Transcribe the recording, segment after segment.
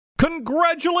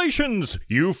Congratulations!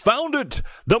 You found it!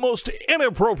 The most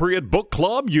inappropriate book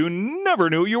club you never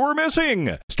knew you were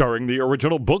missing. Starring the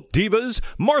original book divas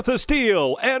Martha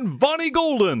Steele and Vonnie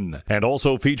Golden. And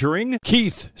also featuring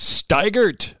Keith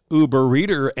Steigert, Uber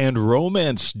reader and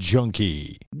romance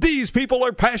junkie. These people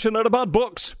are passionate about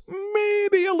books.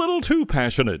 Maybe a little too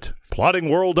passionate. Plotting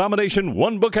world domination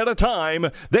one book at a time,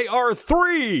 they are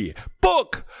 3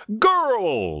 book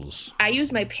girls. I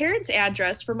use my parents'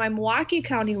 address for my Milwaukee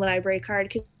County library card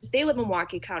because they live in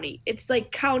Milwaukee County. It's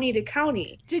like county to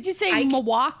county. Did you say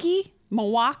Milwaukee?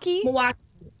 Milwaukee?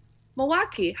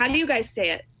 Milwaukee. How do you guys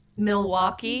say it?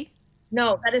 Milwaukee?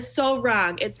 No, that is so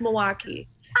wrong. It's Milwaukee.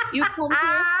 You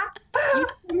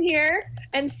come here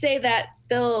and say that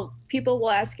people will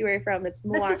ask you where you're from. It's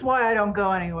Milwaukee. This is why I don't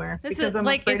go anywhere. Because I'm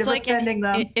afraid of offending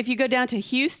them. If you go down to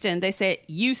Houston, they say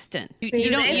Houston. You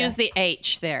don't use the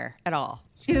H there at all.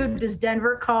 Dude, does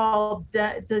Denver call?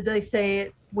 Did they say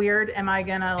it weird? Am I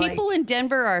gonna People in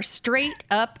Denver are straight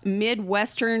up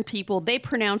Midwestern people. They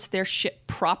pronounce their shit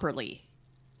properly.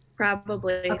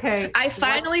 Probably. Okay. I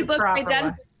finally booked my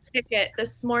Denver ticket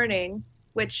this morning,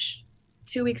 which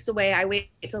 2 weeks away. I wait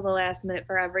till the last minute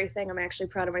for everything. I'm actually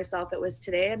proud of myself. It was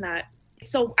today and not.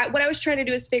 So what I was trying to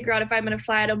do is figure out if I'm going to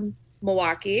fly to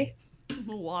Milwaukee,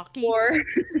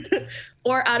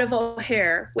 or out of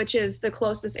O'Hare, which is the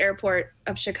closest airport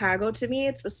of Chicago to me.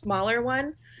 It's the smaller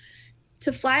one.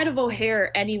 To fly out of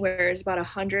O'Hare anywhere is about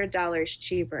 $100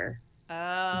 cheaper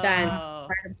than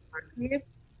Milwaukee.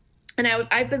 And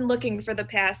I've been looking for the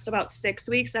past about 6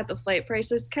 weeks at the flight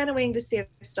prices, kind of waiting to see if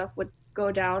stuff would go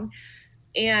down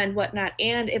and whatnot.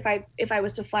 And if I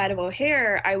was to fly to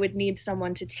O'Hare, I would need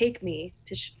someone to take me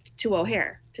to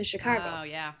O'Hare, to Chicago. Oh,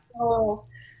 yeah. So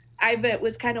I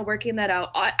was kind of working that out.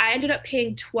 I ended up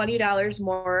paying $20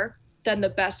 more than the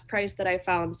best price that I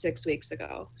found 6 weeks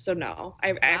ago. So no,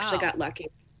 I actually got lucky.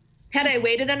 Had I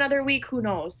waited another week, who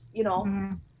knows, you know?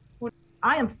 Mm-hmm.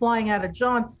 I am flying out of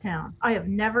Johnstown. I have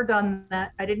never done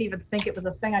that. I didn't even think it was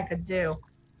a thing I could do.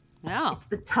 Wow. It's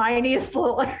the tiniest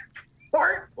little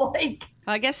airport.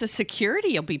 I guess the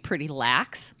security will be pretty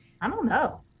lax. I don't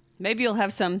know. Maybe you'll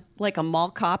have some, like a mall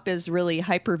cop is really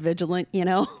hyper vigilant,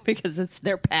 because it's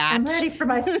their patch. I'm ready for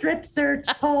my strip search,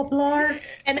 Paul Blart.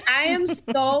 And I am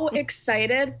so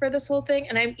excited for this whole thing.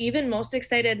 And I'm even most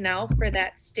excited now for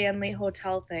that Stanley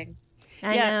Hotel thing.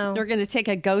 I know. They're going to take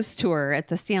a ghost tour at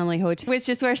the Stanley Hotel, which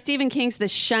is where Stephen King's The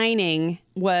Shining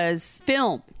was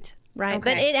filmed. Right. Okay.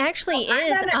 But it actually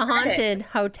is a haunted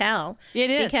hotel. It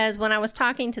is. Because when I was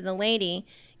talking to the lady,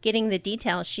 getting the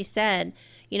details, she said,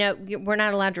 we're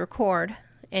not allowed to record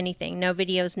anything. No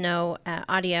videos, no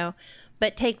audio,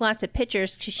 but take lots of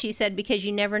pictures. She said, because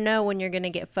you never know when you're going to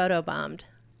get photobombed.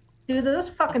 Dude, those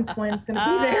fucking twins going to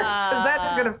be there? Because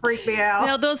that's going to freak me out.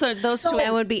 No, those twins.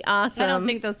 That would be awesome. I don't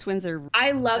think those twins are.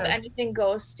 I love anything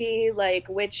ghosty, like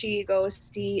witchy,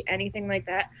 ghosty, anything like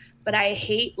that. But I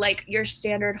hate like your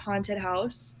standard haunted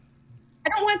house. I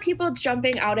don't want people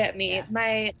jumping out at me.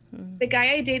 Yeah. The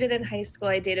guy I dated in high school,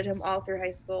 I dated him all through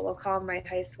high school. We'll call him my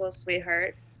high school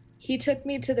sweetheart. He took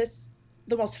me to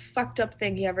the most fucked up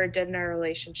thing he ever did in our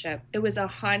relationship. It was a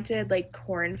haunted like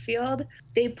cornfield.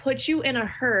 They put you in a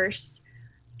hearse,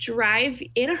 drive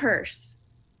in a hearse.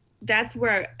 That's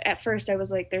where at first I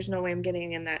was like, there's no way I'm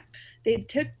getting in that. They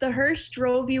took the hearse,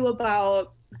 drove you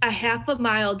about a half a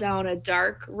mile down a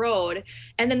dark road,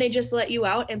 and then they just let you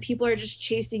out, and people are just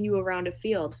chasing you around a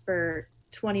field for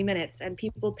 20 minutes, and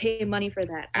people pay money for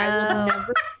that. I will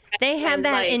never. They have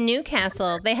that in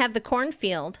Newcastle. They have the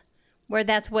cornfield where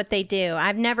that's what they do.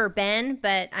 I've never been,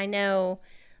 but I know.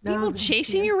 People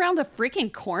chasing you around the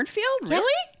freaking cornfield?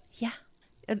 Really? Yeah.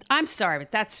 I'm sorry,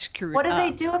 but that's screwed up. What do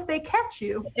they do if they catch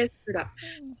you? It's screwed up.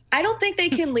 I don't think they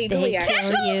can legally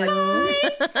kill you.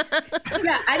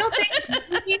 Yeah, I don't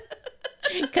think.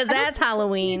 Because that's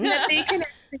Halloween. That they can,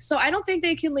 so I don't think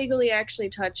they can legally actually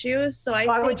touch you. So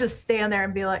I would just stand there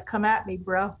and be like, come at me,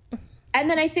 bro. And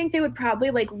then I think they would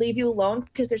probably like leave you alone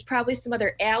because there's probably some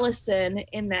other Allison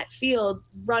in that field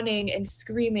running and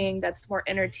screaming that's more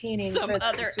entertaining. Some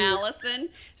other Allison.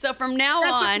 So from now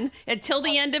on, until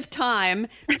the end of time,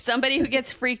 somebody who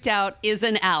gets freaked out is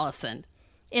an Allison.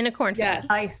 In a cornfield. Yes.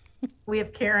 Nice. We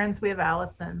have Karens, we have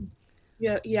Allisons.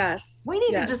 Yeah, yes. We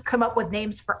need to just come up with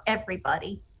names for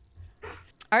everybody.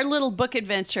 Our little book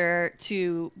adventure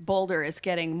to Boulder is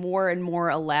getting more and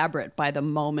more elaborate by the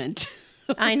moment.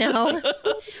 I know.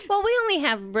 Well, we only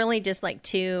have really just like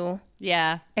 2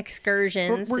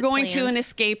 excursions. We're going to an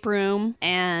escape room,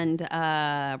 and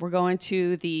we're going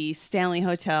to the Stanley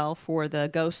Hotel for the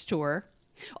ghost tour.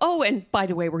 Oh, and by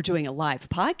the way, we're doing a live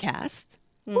podcast.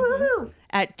 Mm-hmm.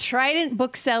 at Trident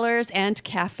Booksellers and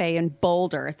Cafe in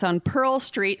Boulder. It's on Pearl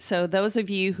Street, so those of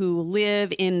you who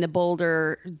live in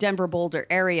the Denver-Boulder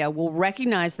area will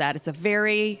recognize that. It's a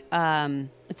very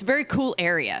cool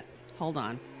area. Hold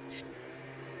on.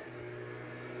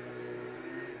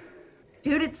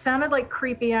 Dude, it sounded like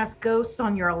creepy ass ghosts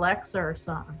on your Alexa or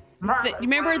something. So, you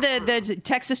remember the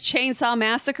Texas Chainsaw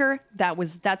Massacre?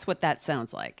 That's what that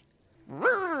sounds like.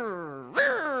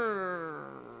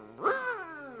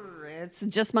 It's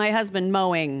just my husband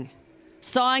mowing,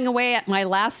 sawing away at my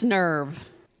last nerve.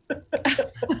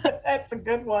 That's a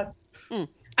good one.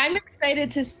 I'm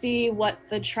excited to see what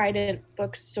the Trident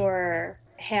bookstore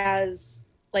has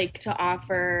like to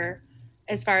offer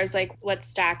as far as like what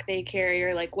stock they carry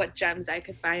or like what gems I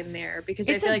could find there, because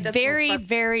It's I feel a like that's very,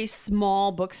 very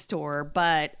small bookstore,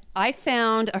 but I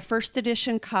found a first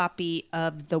edition copy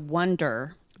of The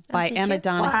Wonder by did Emma you?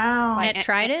 Donoghue. Wow. by At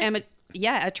Trident?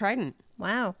 At Trident.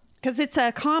 Wow. Because it's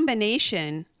a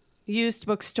combination used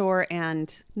bookstore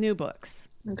and new books.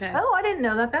 Okay. Oh, I didn't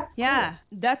know that. That's Yeah,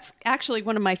 that's actually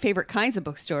one of my favorite kinds of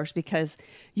bookstores because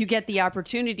you get the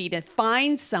opportunity to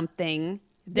find something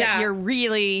that you're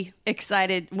really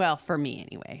excited. Well, for me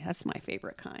anyway, that's my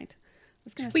favorite kind. I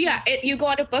was gonna But say, yeah, you go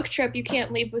on a book trip, you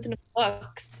can't leave with no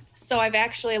books. So I've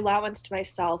actually allowanced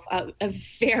myself a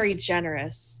very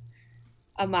generous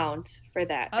amount for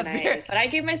that. But I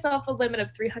gave myself a limit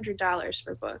of $300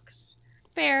 for books.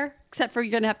 fair, except for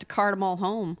you're gonna have to cart them all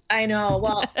home. I know.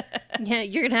 Well, Yeah,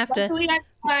 you're going to have to. luckily I'm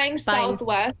flying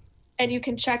Southwest, and you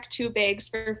can check 2 bags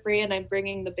for free, and I'm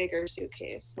bringing the bigger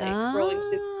suitcase, like rolling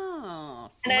suitcase. Oh,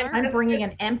 And smart. I'm bringing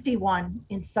an empty one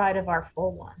inside of our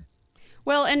full one.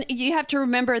 Well, and you have to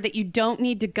remember that you don't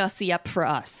need to gussy up for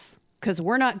us because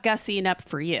we're not gussying up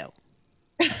for you.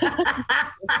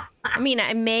 I mean,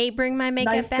 I may bring my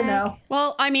makeup Nice bag. to know.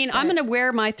 Well, I mean, I'm going to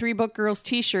wear my 3 Book Girls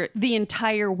t-shirt the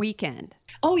entire weekend.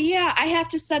 Oh yeah, I have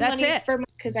to send That's money it. for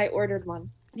because I ordered one.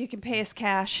 You can pay us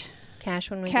cash. Cash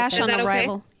when we Cash get on there. that okay?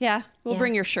 arrival. Yeah, we'll Yeah.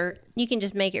 bring your shirt. You can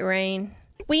just make it rain.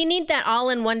 We need that all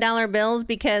in $1 bills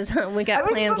because we I got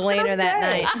was plans just gonna later that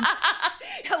say. night.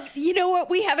 Oh, you know what?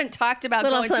 We haven't talked about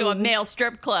Little going to a something. male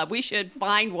strip club. We should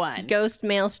find one. Ghost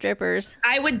male strippers.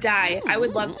 I would die. I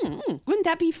would love to. Wouldn't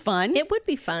that be fun? It would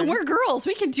be fun. We're girls.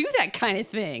 We can do that kind of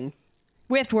thing.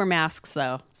 We have to wear masks,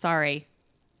 though. Sorry.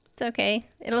 It's okay.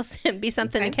 It'll be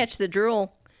something to catch the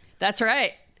drool. That's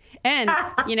right. And,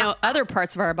 other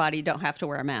parts of our body don't have to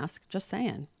wear a mask. Just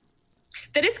saying.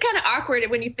 That is kind of awkward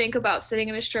when you think about sitting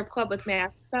in a strip club with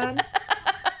masks on.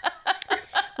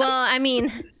 Well, I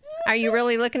mean, are you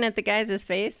really looking at the guy's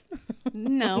face?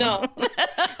 No. No,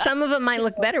 Some of them might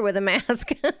look better with a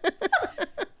mask.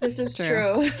 this is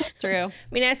True. true. True. I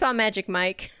mean, I saw Magic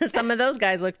Mike. Some of those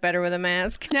guys looked better with a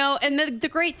mask. No, and the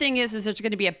great thing is there's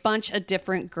going to be a bunch of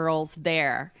different girls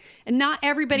there. And not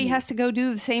everybody has to go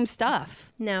do the same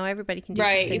stuff. No, everybody can do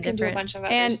Right, something you can different. do a bunch of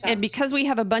other And stuff. and because we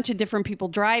have a bunch of different people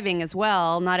driving as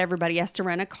well, not everybody has to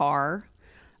rent a car.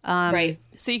 Right.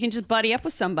 So you can just buddy up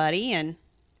with somebody, and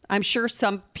I'm sure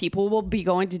some people will be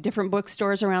going to different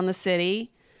bookstores around the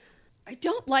city. I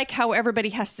don't like how everybody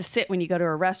has to sit when you go to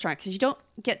a restaurant because you don't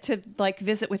get to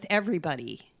visit with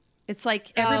everybody. It's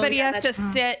like everybody yeah, has to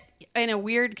sit in a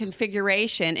weird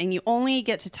configuration, and you only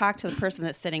get to talk to the person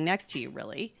that's sitting next to you,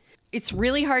 really. It's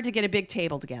really hard to get a big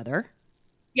table together.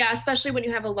 Yeah, especially when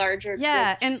you have a larger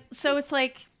Yeah, group. and so it's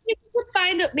like,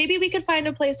 Maybe we could find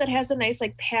a place that has a nice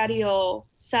patio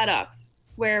setup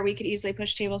where we could easily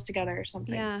push tables together or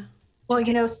something. yeah.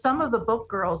 Well, some of the book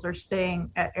girls are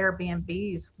staying at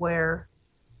Airbnbs where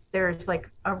there's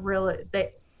a really Where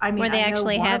they I know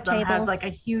actually one have of them has tables? a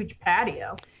huge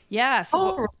patio. Yeah.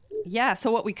 So Oh,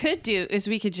 so what we could do is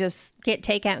we could just Get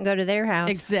takeout and go to their house.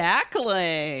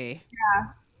 exactly.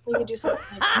 we could do something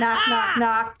like that. Knock, knock,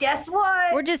 knock. Guess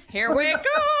what? We're just Here we go.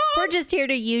 We're just here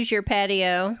to use your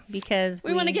patio because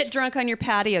We want to get drunk on your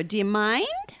patio. Do you mind?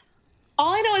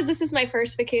 All I know is this is my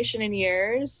first vacation in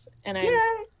years, and I'm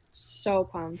so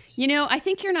pumped. I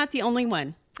think you're not the only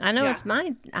one. I know Yeah. it's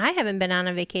mine. I haven't been on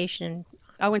a vacation.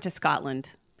 I went to Scotland,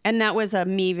 and that was a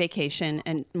me vacation,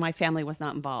 and my family was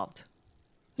not involved.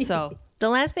 So, The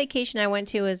last vacation I went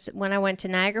to was when I went to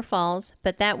Niagara Falls,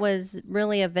 but that was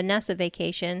really a Vanessa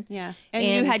vacation. yeah. And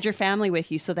you had your family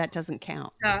with you, so that doesn't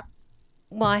count. Yeah.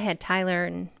 Well, I had Tyler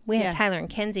and we had Yeah. Tyler and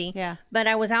Kenzie. Yeah. But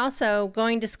I was also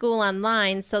going to school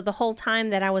online, so the whole time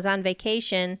that I was on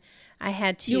vacation, I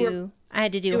had to do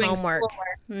Doing homework schoolwork.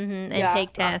 and Yeah, take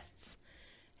so- tests.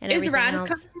 And Is everything Ron else.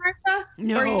 coming, Martha?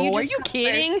 No, Or are just you come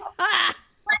kidding? first? Ah!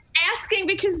 Asking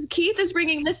because Keith is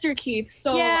bringing Mr. Keith,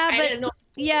 so Yeah, I but didn't know.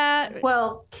 Yeah.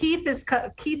 Well, Keith is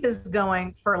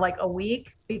going for like a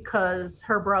week because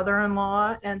her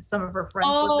brother-in-law and some of her friends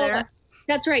live there.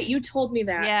 That's right. You told me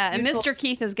that. Yeah, and Mr.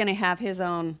 Keith is going to have his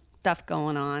own stuff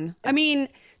going on. I mean,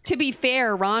 to be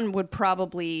fair, Ron would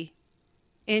probably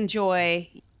enjoy,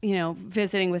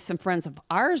 visiting with some friends of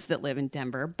ours that live in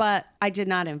Denver, but I did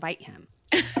not invite him.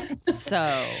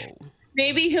 So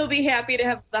maybe he'll be happy to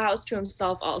have the house to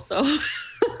himself also.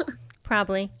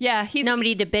 Probably. Yeah, he's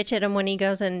nobody to bitch at him when he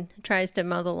goes and tries to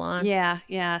mow the lawn. Yeah.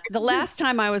 The last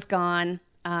time I was gone,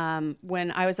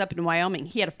 when I was up in Wyoming,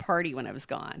 he had a party when I was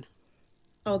gone.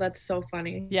 Oh, that's so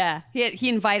funny. Yeah, he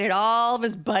invited all of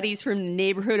his buddies from the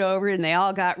neighborhood over, and they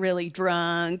all got really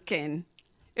drunk, and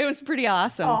it was pretty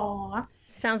awesome. Aww.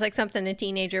 Sounds like something a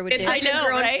teenager would do. I know,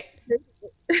 right?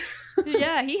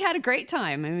 Yeah, he had a great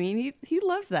time. I mean, he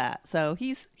loves that, so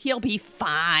he'll be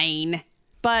fine.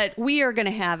 But we are going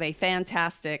to have a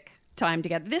fantastic time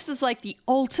together. This is like the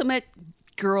ultimate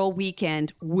girl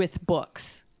weekend with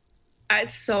books. I'm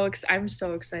so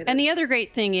excited. And the other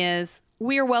great thing is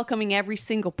we are welcoming every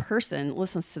single person that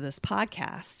listens to this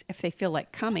podcast. If they feel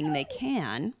like coming, they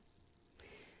can.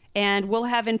 And we'll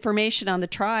have information on the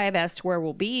tribe as to where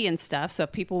we'll be and stuff. So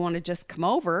if people want to just come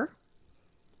over,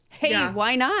 hey,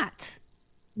 why not?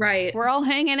 Right. We're all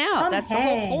hanging out. That's the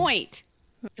whole point.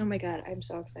 Oh my God, I'm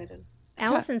so excited.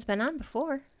 Allison's been on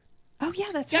before. Oh, yeah,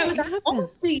 that's Yeah, right. it was What happened?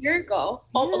 almost a year ago.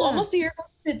 Yeah. Almost a year ago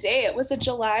today. It was a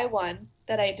July one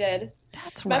that I did.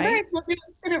 That's Remember right. I told you I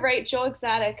was going to write Joe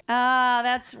Exotic? Ah,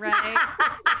 that's right.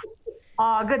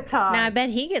 Oh, good time. Now I bet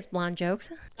he gets blonde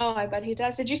jokes. Oh, I bet he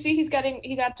does. Did you see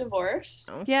he got divorced?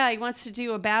 Yeah, he wants to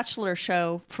do a bachelor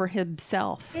show for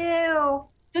himself. Ew.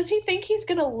 Does he think he's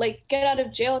going to get out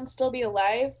of jail and still be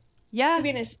alive? Yeah. Maybe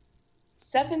in his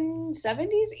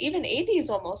 70s, even 80s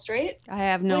almost, right? I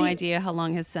have no What do you- idea how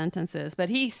long his sentence is, but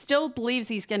he still believes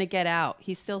he's going to get out.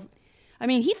 He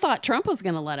thought Trump was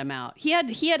going to let him out. He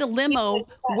had a limo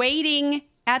waiting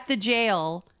at the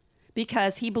jail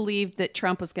because he believed that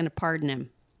Trump was going to pardon him.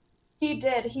 He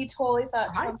did. He totally thought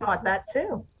I Trump thought that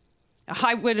too.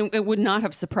 It would not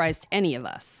have surprised any of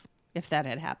us if that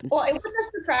had happened. Well, it wouldn't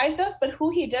have surprised us, but who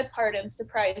he did pardon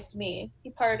surprised me.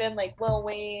 He pardoned Lil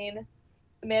Wayne.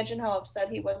 Imagine how upset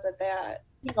he was at that.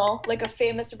 Like a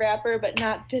famous rapper, but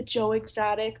not the Joe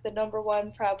Exotic, the number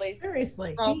one probably.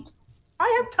 Seriously.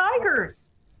 I have tigers.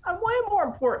 I'm way more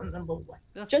important than Lil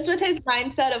Wayne. Just with his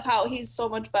mindset of how he's so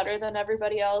much better than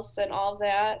everybody else and all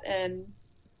that, and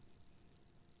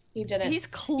he didn't. He's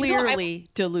clearly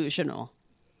delusional.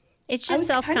 It's I just was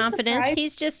kinda self-confidence. surprised.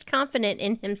 He's just confident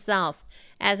in himself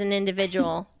as an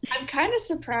individual. I'm kind of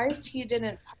surprised he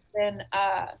didn't pardon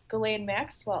Ghislaine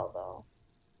Maxwell, though.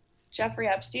 Jeffrey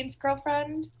Epstein's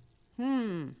girlfriend.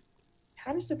 Kind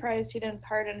of surprised he didn't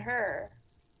pardon her.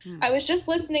 I was just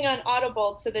listening on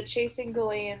Audible to the Chasing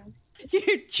Ghislaine.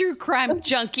 You're a true crime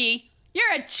junkie.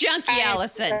 You're a junkie,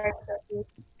 Allison.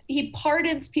 He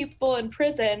pardons people in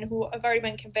prison who have already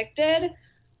been convicted,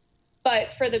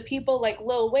 but for the people like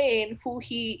Lil Wayne, who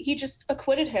he just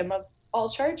acquitted him of all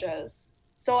charges.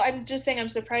 So I'm just saying I'm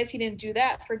surprised he didn't do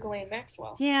that for Ghislaine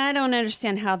Maxwell. Yeah, I don't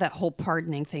understand how that whole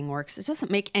pardoning thing works. It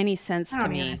doesn't make any sense to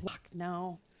me. neither.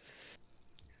 No.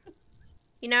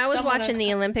 I was watching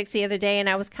the Olympics the other day, and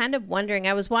I was kind of wondering.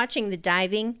 I was watching the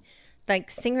diving, like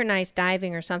synchronized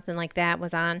diving or something like that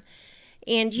was on.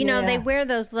 And, they wear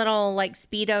those little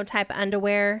Speedo type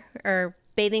underwear or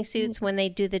bathing suits when they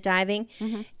do the diving.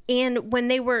 Mm-hmm. And when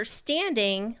they were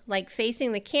standing,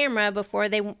 facing the camera before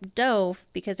they dove,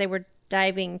 because they were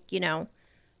diving,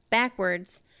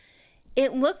 backwards,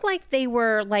 it looked like they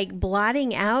were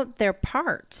blotting out their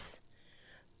parts.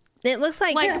 It looks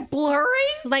like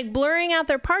blurring? Blurring out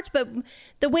their parts, but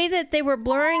the way that they were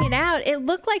blurring it out, it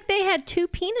looked like they had two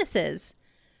penises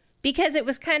because it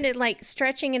was kind of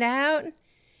stretching it out,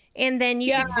 and then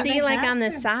you could see on the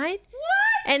side.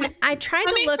 What? And I tried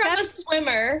to look up. From a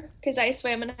swimmer, because I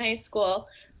swam in high school,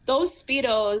 those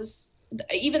Speedos,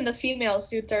 even the female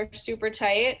suits are super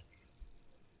tight.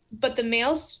 But the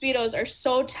male Speedos are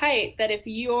so tight that if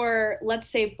you're, let's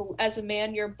say, as a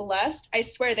man, you're blessed, I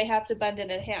swear they have to bend it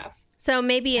in half. So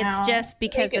maybe it's just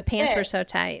because Make the it pants fit. were so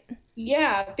tight.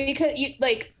 Yeah, because you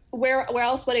where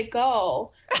else would it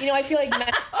go? I feel like men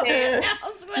say,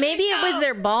 Maybe it was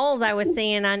their balls I was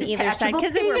seeing on either side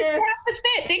because they were. it has to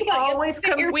fit. Think about it. Always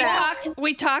comes Your back.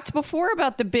 We talked before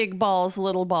about the big balls,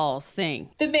 little balls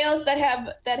thing. the males that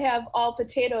have all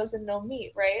potatoes and no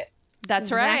meat, right?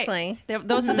 That's Exactly. right.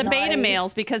 Those are the beta Nice.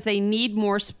 males because they need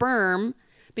more sperm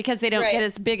because they don't Right. get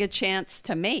as big a chance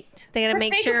to mate. They got to But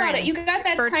make think sure. about it. and You got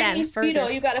that spurt tiny further.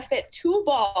 Speedo. You got to fit two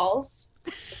balls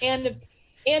and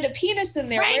and a penis in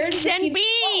there. Where does Franks the and penis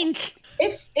go?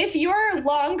 beans. If you're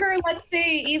longer, let's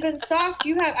say even soft,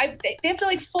 they have to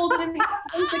like fold it in half.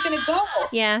 Where's it gonna go?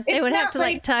 Yeah, they It's would have not to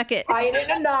like tuck it. Tie it in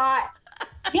a knot.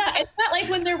 Yeah, it's not like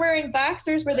when they're wearing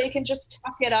boxers where they can just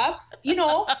tuck it up. You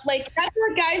know, like that's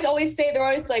what guys always say. They're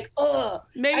always like, "Ugh,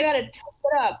 Maybe- I gotta tuck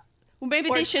it up." Well, maybe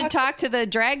Or they should tuck- talk to the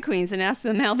drag queens and ask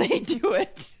them how they do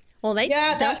it. Well, they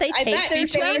Yeah, don't they I tape bet their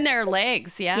Between shirts? their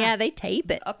legs, yeah. Yeah, they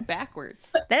tape it. Up backwards.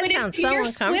 That But sounds if so you're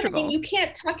uncomfortable. swimming, you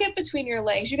can't tuck it between your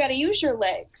legs. You got to use your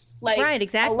legs, like Right,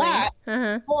 exactly. a lot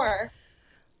Uh-huh. more.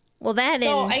 Well, that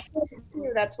So and I guarantee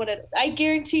you that's what it. I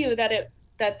guarantee you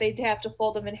that they'd have to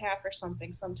fold them in half or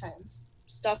something sometimes.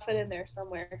 Stuff it in there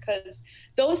somewhere because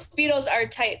those Speedos are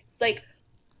tight. Like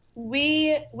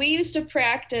we used to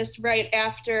practice right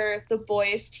after the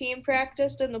boys team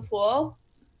practiced in the pool,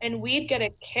 and we'd get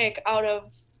a kick out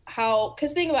of how.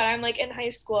 Because think about it, I'm like in high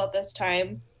school at this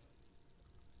time.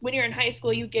 When you're in high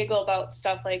school, you giggle about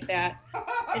stuff like that,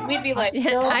 and we'd be like,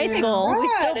 high school, we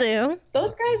still do.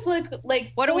 "Those guys look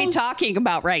like." What are we those- talking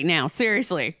about right now?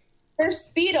 Seriously. They're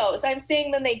Speedos. I'm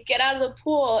saying then they get out of the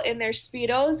pool in their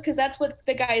Speedos because that's what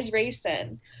the guys race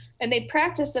in. And they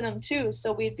practice in them too.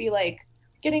 So we'd be like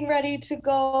getting ready to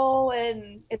go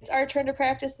and it's our turn to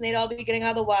practice and they'd all be getting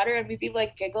out of the water and we'd be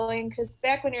like giggling because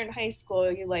back when you're in high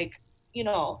school, you like,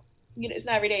 it's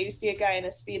not every day you see a guy in a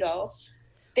Speedo.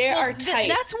 They are tight.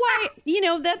 That's why,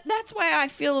 that's why I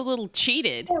feel a little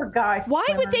cheated. Poor guys. Why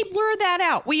would they blur that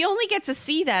out? We only get to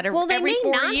see that Well, they every may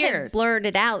 4 not have years. blurred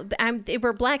it out. They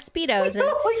were black Speedos. And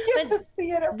We get but to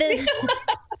see it every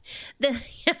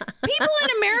yeah. People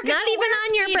in America Not don't even wear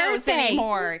on your Speedos birthday.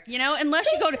 anymore.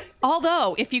 Unless you go to.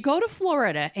 Although, if you go to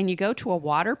Florida and you go to a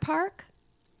water park,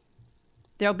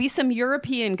 there'll be some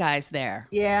European guys there.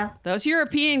 Yeah. Those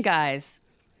European guys,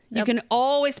 you can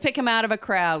always pick them out of a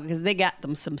crowd because they got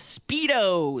them some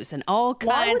Speedos and all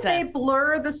Why would kinds they of.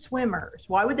 blur the swimmers?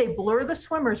 Why would they blur the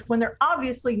swimmers when they're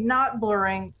obviously not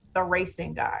blurring the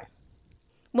racing guys?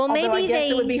 Well, Although maybe I guess they.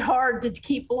 it would be hard to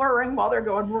keep blurring while they're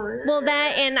going. Well,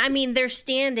 that and I mean they're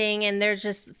standing and they're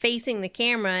just facing the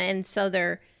camera, and so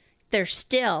they're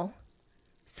still,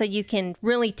 so you can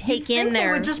really take in They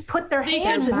their. would just put their So you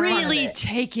hands can in front of really it.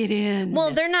 take it in.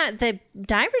 Well, they're not. The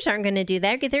divers aren't going to do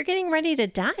that. They're getting ready to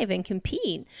dive and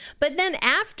compete. But then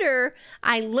after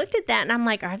I looked at that and I'm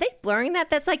like, are they blurring that?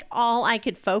 That's like all I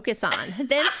could focus on.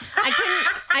 Then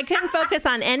I couldn't focus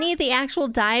on any of the actual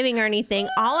diving or anything.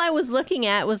 All I was looking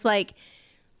at was like,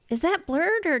 is that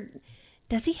blurred or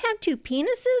does he have two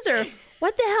penises or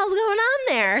what the hell's going on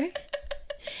there?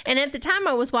 And at the time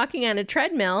I was walking on a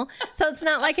treadmill, so it's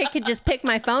not like I could just pick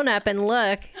my phone up and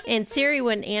look, and Siri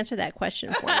wouldn't answer that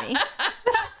question for me.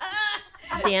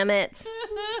 Damn it.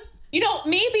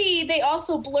 Maybe they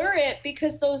also blur it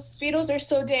because those Speedos are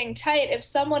so dang tight. If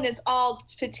someone is all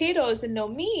potatoes and no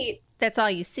meat, That's all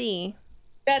you see.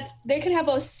 they could have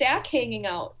a sack hanging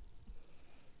out.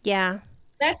 Yeah.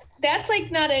 That's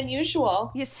like not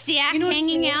unusual. you sack You know what I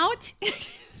hanging mean? out.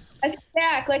 A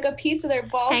sack, like a piece of their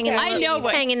ball Hanging, sack. I know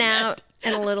what hanging you out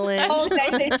and a little in. Oh, did I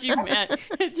say what you meant.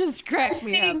 It just cracks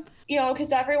me up.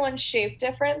 because everyone's shaped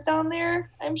different down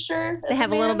there, I'm sure. They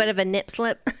have a little bit of a nip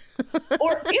slip.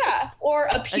 or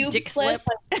a pube dick slip.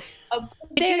 slip. A-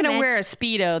 They're you going to wear a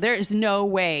Speedo. There is no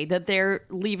way that they're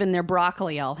leaving their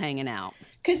broccoli all hanging out.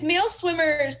 Because male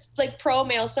swimmers, like pro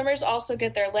male swimmers, also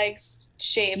get their legs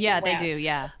shaved. Yeah, and they waxed. do.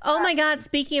 Yeah. Oh my God.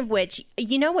 Speaking of which,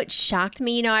 you know what shocked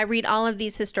me? I read all of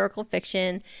these historical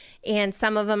fiction and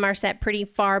some of them are set pretty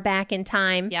far back in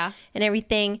time. Yeah. And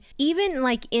everything. Even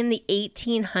like in the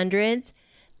 1800s,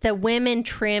 the women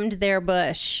trimmed their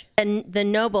bush. The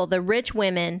noble, the rich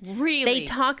women. Really? They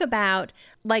talk about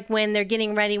like when they're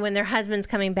getting ready, when their husband's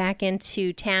coming back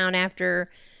into town after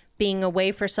being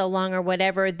away for so long or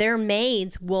whatever, their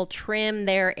maids will trim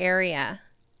their area.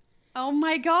 Oh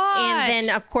my gosh. And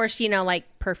then, of course, like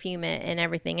perfume it and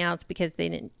everything else because they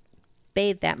didn't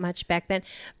bathe that much back then.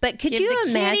 But could Give you the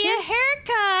imagine? kitty a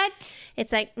haircut.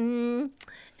 It's like,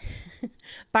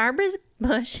 Barbara's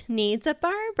bush needs a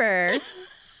barber.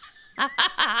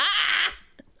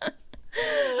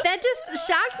 That just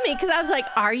shocked me because I was like,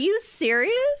 are you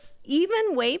serious?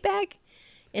 Even way back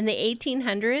in the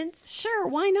 1800s? Sure,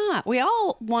 why not? We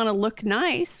all want to look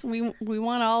nice. We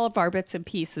want all of our bits and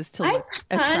pieces to look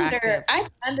attractive. I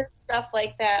ponder stuff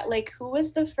like that. Like, who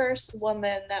was the first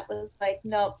woman that was like,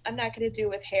 nope, I'm not going to do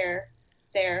with hair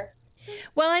there?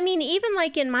 Well, I mean, even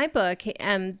like in my book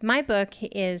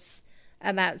is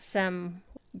about some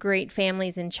great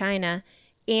families in China,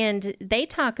 and they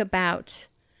talk about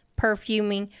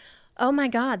perfuming. Oh my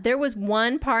God, there was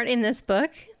one part in this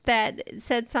book that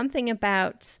said something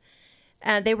about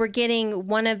they were getting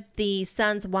one of the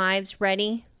son's wives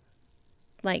ready,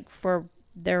 like for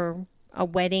a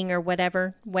wedding or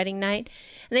whatever, wedding night.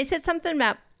 And they said something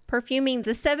about perfuming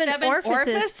the seven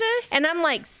orifices. And I'm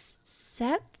like,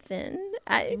 7?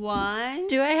 One.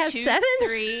 Do I have 2, 7?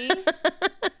 3,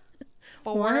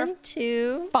 4, 1,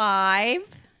 2, 5. I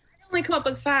only come up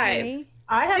with 5. 3.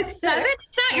 I have 6.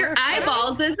 It's not your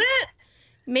eyeballs, is it?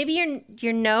 Maybe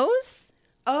your nose?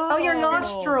 Oh, your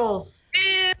nostrils.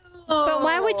 Ew. But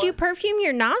why would you perfume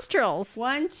your nostrils?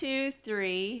 1, 2,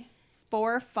 3,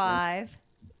 4, 5,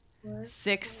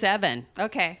 6, 7.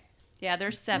 Okay. Yeah,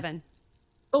 there's 7.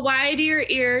 But why do your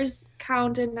ears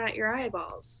count and not your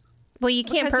eyeballs? Well, you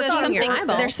can't Because perfume your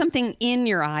eyeballs. there's something in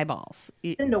your eyeballs.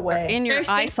 In the way. In your There's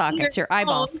eye things in sockets, your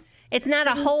eyeballs. nose. It's not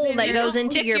a hole that goes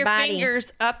into Stick your body.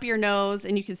 fingers up your nose,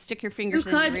 and you can stick your You fingers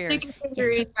in could your stick ears. your finger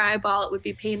in your eyeball. It would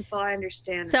be painful. I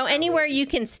understand. So anywhere you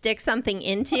can stick something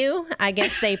into, I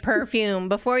guess they perfume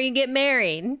before you get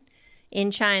married in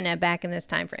China back in this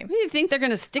time frame. You think they're going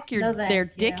to stick No, thank their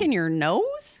dick you. in your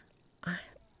nose?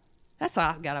 That's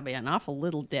got to be an awful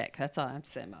little dick. That's all I'm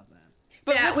saying about that.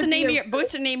 But That what's the would be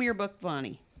name of your book,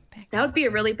 Bonnie? That would be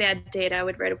a really bad date. I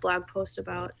would write a blog post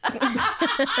about.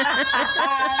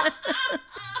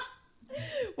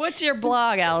 What's your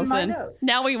blog, Allison? notes.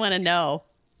 Now we want to know.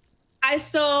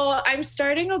 I'm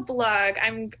starting a blog.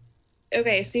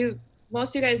 So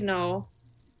most of you guys know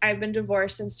I've been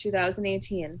divorced since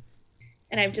 2018.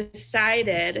 And I've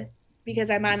decided, because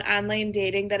I'm on online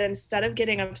dating, that instead of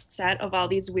getting upset of all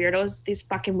these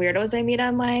fucking weirdos I meet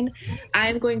online,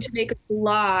 I'm going to make a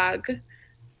blog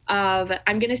of,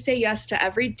 I'm going to say yes to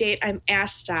every date I'm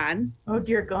asked on Oh,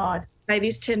 dear God. by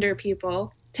these Tinder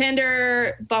people,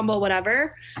 Tinder, Bumble,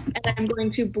 whatever. And I'm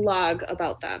going to blog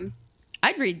about them.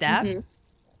 I'd read that. Mhm.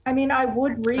 I mean, I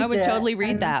would read I would that, totally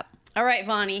read and that. All right,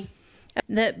 Vonnie.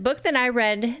 The book that I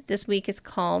read this week is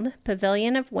called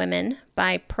Pavilion of Women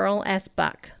by Pearl S.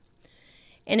 Buck.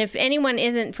 And if anyone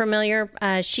isn't familiar,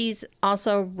 she's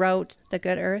also wrote The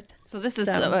Good Earth. So this is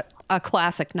So- a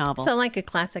classic novel. So like a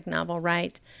classic novel,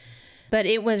 right? But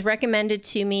it was recommended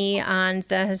to me on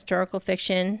the historical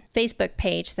fiction Facebook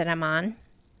page that I'm on.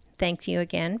 Thank you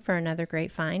again for another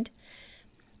great find.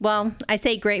 Well, I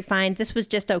say great find. This was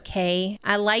just okay.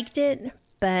 I liked it,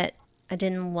 but I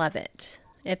didn't love it,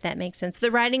 if that makes sense.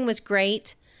 The writing was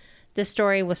great. The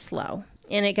story was slow,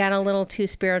 and it got a little too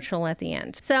spiritual at the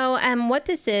end. So what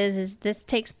this is this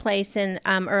takes place in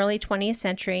early 20th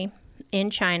century in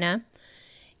China.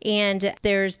 And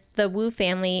there's the Wu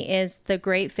family is the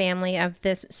great family of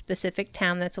this specific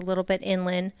town that's a little bit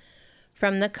inland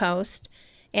from the coast.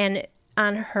 And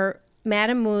on her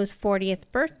Madame Wu's 40th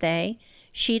birthday,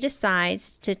 she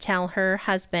decides to tell her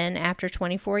husband after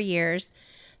 24 years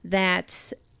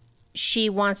that she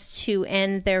wants to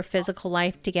end their physical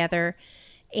life together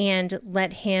and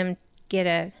let him get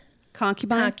a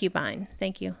concubine.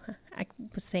 Thank you. I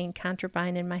was saying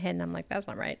concubine in my head, and I'm like, that's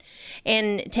not right.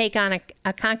 And take on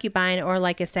a concubine or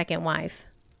like a second wife.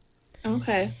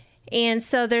 Okay. And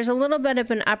so there's a little bit of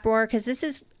an uproar because this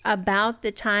is about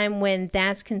the time when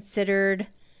that's considered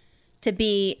to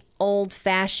be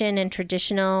old-fashioned and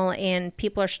traditional, and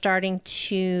people are starting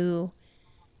to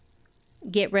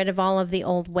get rid of all of the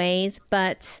old ways.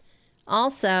 But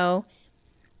also,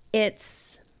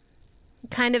 it's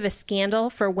kind of a scandal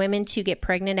for women to get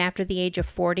pregnant after the age of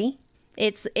 40.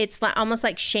 It's like, almost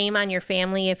like shame on your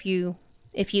family if you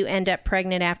end up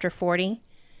pregnant after 40.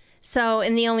 So,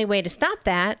 and the only way to stop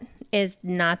that is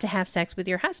not to have sex with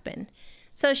your husband.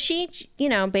 So she,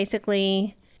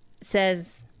 basically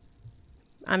says,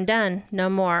 I'm done. No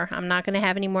more. I'm not going to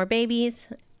have any more babies.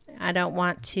 I don't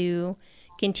want to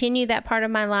continue that part of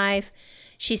my life.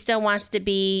 She still wants to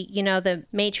be, the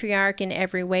matriarch in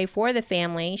every way for the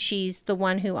family. She's the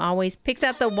one who always picks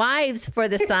out the wives for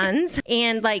the sons.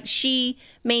 And she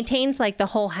maintains the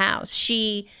whole house.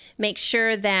 She makes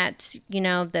sure that,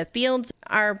 the fields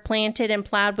are planted and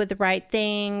plowed with the right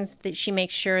things. That she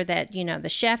makes sure that, the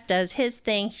chef does his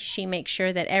thing. She makes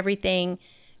sure that everything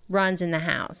runs in the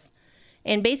house.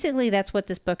 And basically that's what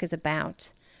this book is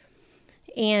about.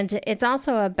 And it's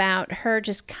also about her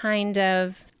just kind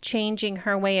of changing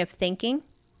her way of thinking,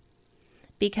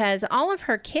 because all of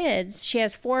her kids, she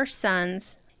has 4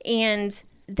 sons, and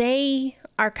they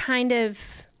are kind of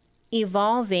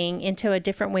evolving into a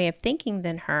different way of thinking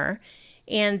than her.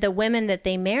 And the women that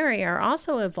they marry are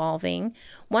also evolving.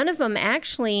 One of them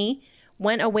actually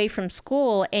went away from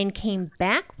school and came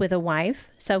back with a wife.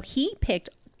 So he picked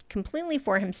completely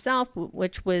for himself,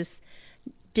 which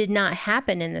did not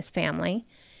happen in this family.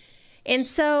 And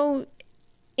so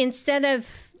instead of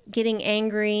getting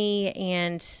angry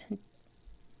and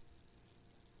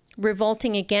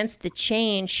revolting against the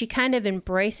change, she kind of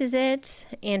embraces it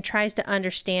and tries to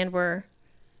understand where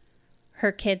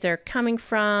her kids are coming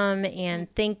from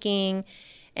and thinking.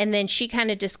 And then she kind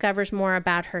of discovers more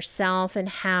about herself and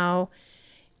how,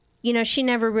 you know, she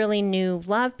never really knew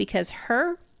love because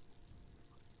her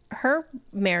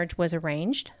marriage was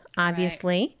arranged,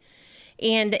 obviously. Right.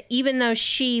 And even though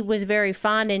she was very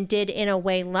fond and did in a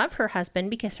way love her husband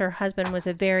because her husband was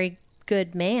a very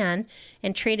good man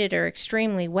and treated her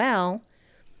extremely well,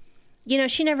 you know,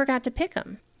 she never got to pick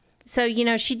him. So, you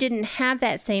know, she didn't have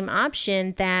that same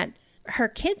option that her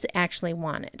kids actually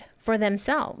wanted for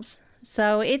themselves.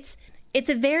 So it's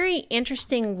a very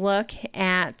interesting look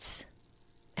at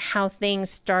how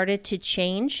things started to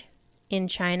change in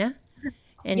China.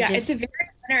 And yeah, it's a very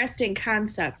interesting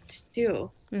concept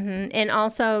too. Mm-hmm. And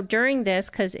also during this,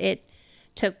 because it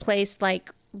took place like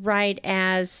right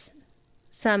as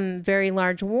some very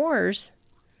large wars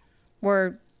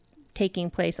were taking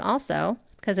place also,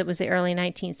 because it was the early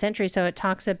 19th century. So it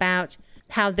talks about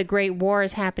how the Great War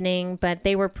is happening, but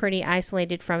they were pretty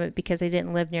isolated from it because they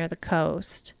didn't live near the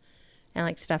coast and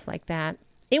like stuff like that.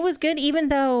 It was good, even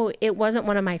though it wasn't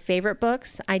one of my favorite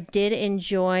books. I did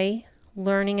enjoy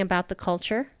learning about the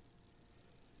culture.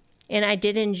 And I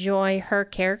did enjoy her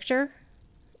character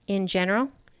in general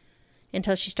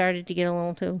until she started to get a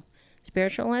little too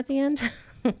spiritual at the end.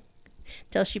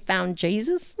 Until she found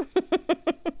Jesus.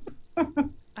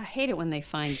 I hate it when they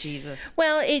find Jesus.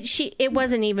 Well, it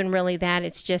wasn't even really that.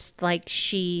 It's just like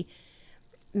she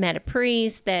met a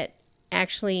priest that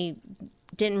actually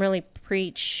didn't really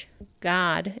preach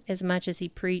God as much as he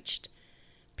preached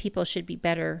people should be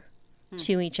better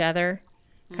to each other.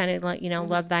 Kind of like, you know,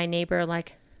 love thy neighbor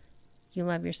like you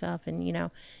love yourself, and, you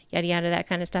know, yada, yada, that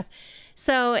kind of stuff.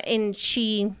 So, and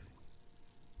she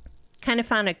kind of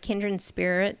found a kindred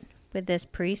spirit with this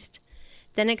priest.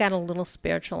 Then it got a little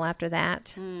spiritual after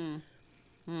that.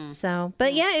 So,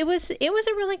 but yeah, it was a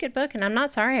really good book, and I'm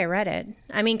not sorry I read it.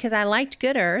 I mean, because I liked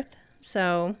Good Earth,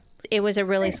 so it was a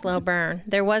really slow burn.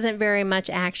 There wasn't very much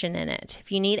action in it.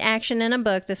 If you need action in a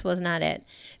book, this was not it.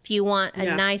 If you want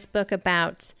a nice book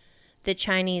about the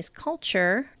Chinese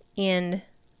culture in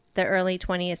the early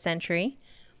 20th century,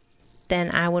 then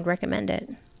I would recommend it.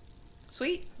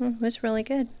 Sweet. It was really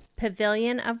good.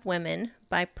 Pavilion of Women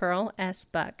by Pearl S.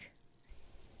 Buck.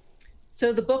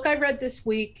 So the book I read this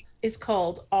week is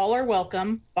called All Are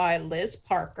Welcome by Liz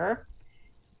Parker.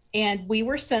 And we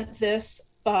were sent this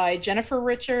by Jennifer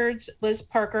Richards, Liz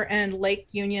Parker, and Lake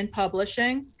Union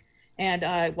Publishing. And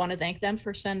I want to thank them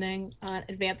for sending an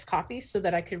advance copy so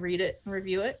that I could read it and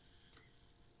review it.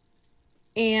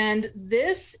 And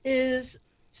this is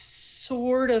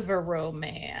sort of a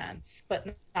romance,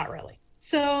 but not really.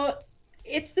 So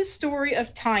it's the story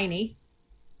of Tiny.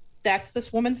 That's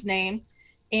this woman's name.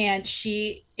 And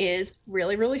she is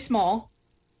really, really small.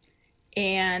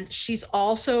 And she's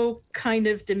also kind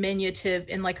of diminutive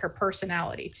in like her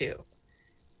personality too.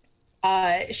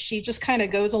 She just kind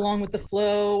of goes along with the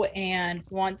flow and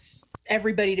wants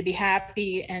everybody to be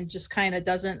happy and just kind of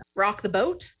doesn't rock the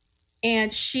boat.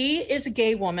 And she is a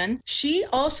gay woman. She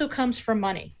also comes from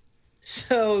money.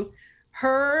 So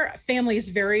her family is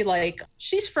very like,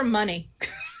 she's from money.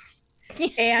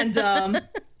 And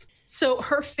so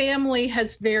her family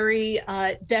has very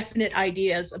definite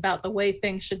ideas about the way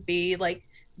things should be. Like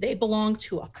they belong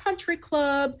to a country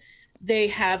club. They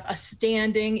have a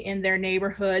standing in their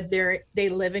neighborhood. They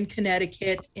live in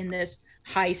Connecticut in this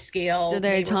high scale. Do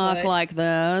they talk like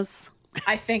this?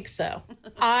 I think so.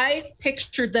 I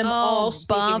pictured them all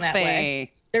speaking that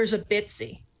way. There's a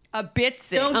Bitsy. A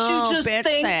Bitsy. Don't you just Bitsy.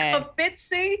 think of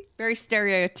Bitsy? Very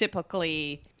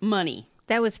stereotypically money.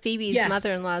 That was Phoebe's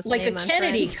mother-in-law's like name a on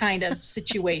Kennedy Friends. kind of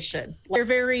situation. They're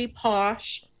very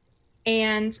posh.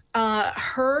 And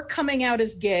her coming out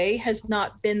as gay has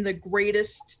not been the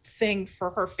greatest thing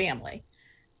for her family.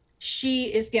 She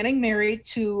is getting married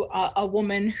to a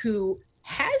woman who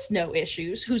has no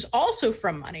issues, who's also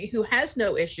from money, who has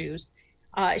no issues.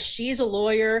 She's a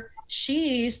lawyer.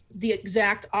 She's the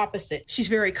exact opposite. She's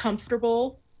very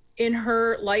comfortable in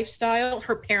her lifestyle.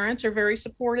 Her parents are very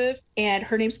supportive, and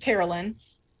her name's Carolyn.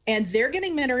 And they're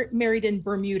getting married in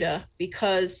Bermuda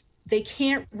because they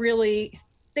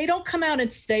don't come out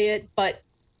and say it, but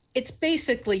it's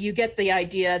basically, you get the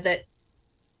idea that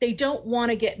they don't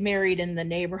want to get married in the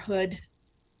neighborhood.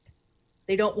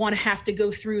 They don't want to have to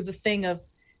go through the thing of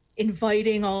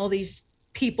inviting all these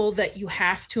people that you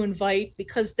have to invite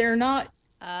because they're not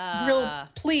real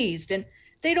pleased. And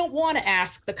they don't want to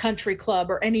ask the country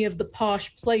club or any of the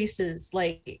posh places,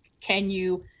 like, can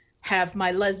you have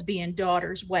my lesbian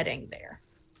daughter's wedding there?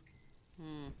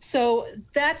 So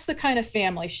that's the kind of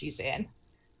family she's in.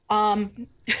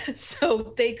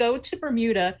 So they go to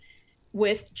Bermuda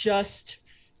with just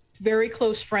very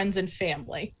close friends and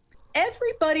family.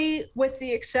 Everybody, with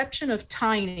the exception of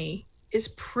Tiny, is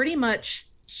pretty much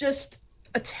just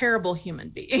a terrible human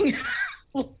being.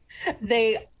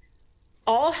 They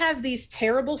all have these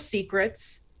terrible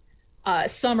secrets.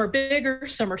 Some are bigger,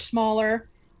 some are smaller.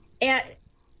 And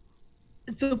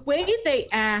the way they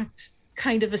act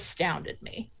kind of astounded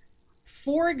me.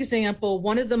 For example,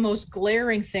 one of the most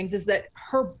glaring things is that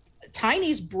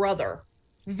Tiny's brother,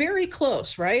 very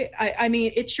close, right? I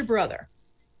mean, it's your brother.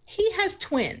 He has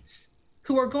twins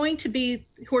who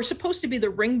are supposed to be the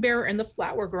ring bearer and the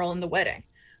flower girl in the wedding.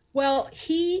 Well,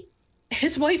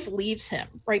 his wife leaves him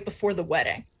right before the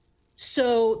wedding.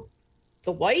 So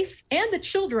the wife and the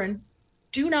children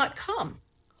do not come.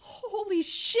 Holy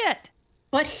shit.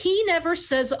 But he never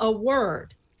says a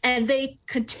word. And they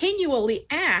continually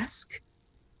ask.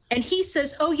 And he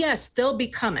says, oh, yes, they'll be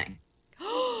coming.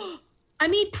 I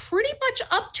mean, pretty much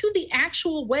up to the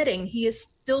actual wedding, he is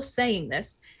still saying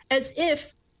this as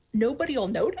if nobody will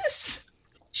notice.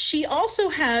 She also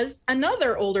has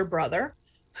another older brother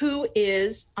who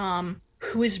has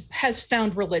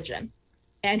found religion.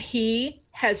 And he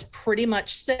has pretty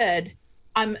much said,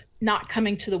 I'm not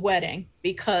coming to the wedding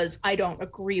because I don't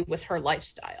agree with her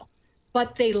lifestyle.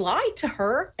 But they lie to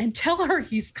her and tell her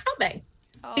he's coming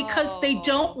because they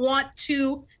don't want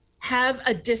to have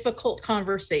a difficult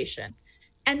conversation.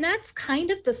 And that's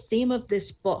kind of the theme of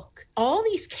this book. All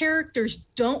these characters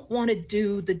don't want to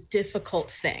do the difficult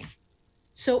thing.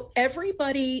 So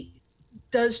everybody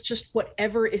does just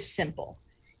whatever is simple.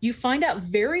 You find out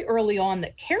very early on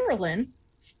that Carolyn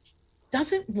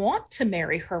doesn't want to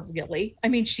marry her, really. I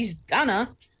mean, she's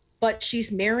gonna, but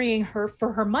she's marrying her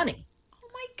for her money. Oh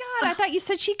my God, I thought you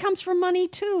said she comes from money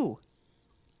too.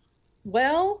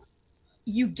 Well,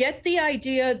 you get the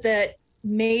idea that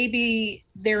maybe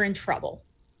they're in trouble.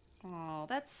 Oh,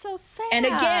 that's so sad. And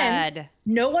again,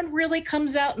 no one really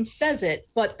comes out and says it,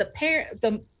 but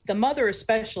the mother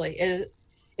especially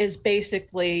is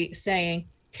basically saying,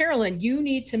 Carolyn, you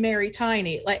need to marry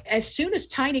Tiny. Like, as soon as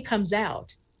Tiny comes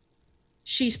out,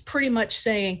 she's pretty much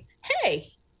saying, hey,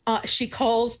 she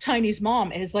calls Tiny's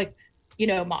mom and is like, you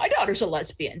know, my daughter's a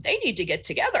lesbian. They need to get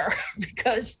together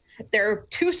because they're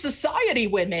two society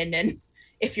women. And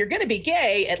if you're going to be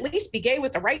gay, at least be gay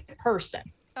with the right person.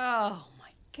 Oh my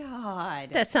God.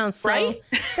 That sounds so, right?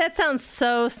 That sounds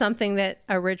so something that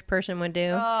a rich person would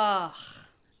do. Ugh.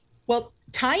 Well,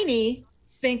 Tiny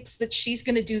thinks that she's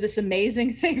going to do this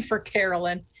amazing thing for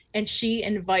Carolyn. And she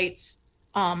invites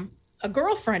a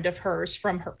girlfriend of hers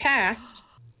from her past,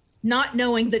 not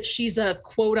knowing that she's a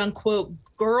quote unquote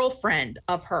girlfriend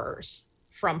of hers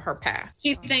from her past.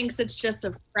 She thinks it's just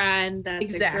a friend that's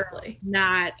exactly a girl,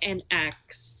 not an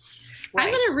ex. Right.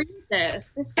 I'm gonna read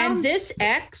this. And this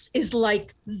ex is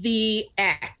like the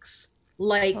ex,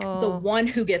 like the one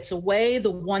who gets away, the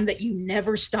one that you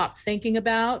never stop thinking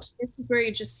about. This is where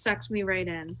you just sucked me right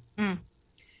in.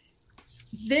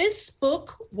 This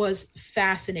book was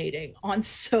fascinating on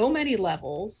so many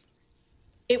levels.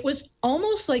 It was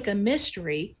almost like a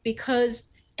mystery because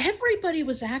everybody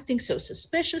was acting so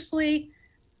suspiciously.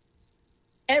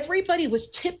 Everybody was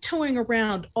tiptoeing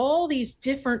around all these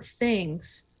different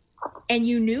things. And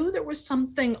you knew there was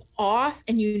something off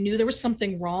and you knew there was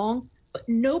something wrong, but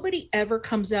nobody ever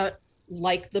comes out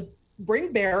like the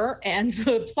ring bearer and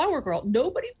the flower girl.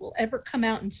 Nobody will ever come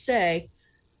out and say,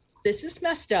 this is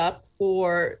messed up,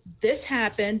 or this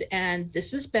happened and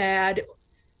this is bad.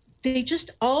 They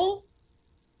just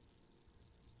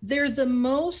they're the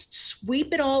most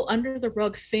sweep it all under the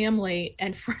rug family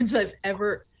and friends I've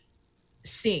ever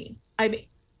seen. I mean,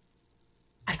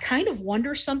 I kind of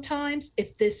wonder sometimes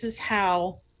if this is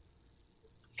how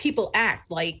people act,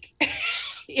 like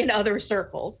in other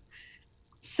circles.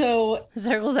 So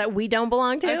circles that we don't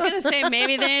belong to. I was gonna say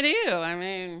maybe they do. I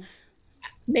mean,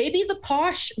 maybe the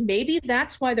posh, maybe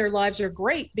that's why their lives are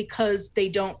great, because they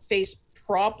don't face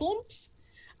problems.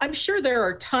 I'm sure there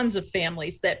are tons of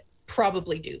families that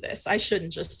probably do this. I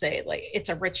shouldn't just say like it's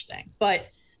a rich thing, but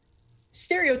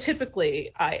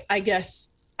stereotypically, I guess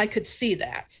I could see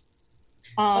that.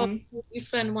 You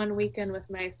spend one weekend with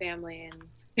my family and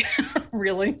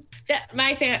really? Yeah,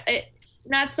 my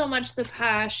not so much the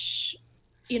posh,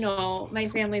 you know, my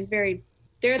family's they're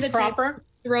the proper type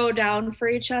to throw down for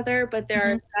each other, but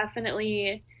they're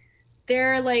definitely,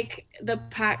 they're like the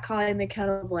pot calling the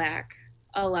kettle black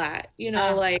a lot, you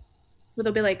know, like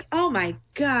they'll be like, oh my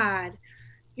God,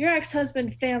 your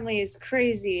ex-husband family is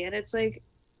crazy. And it's like,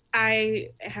 I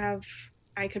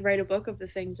could write a book of the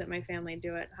things that my family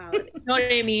do at holidays. You know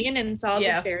what I mean? And it's all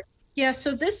just very Yeah,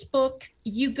 so this book,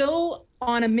 you go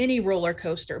on a mini roller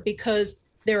coaster because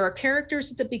there are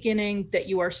characters at the beginning that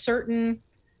you are certain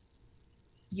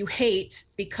you hate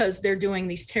because they're doing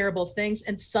these terrible things.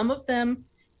 And some of them,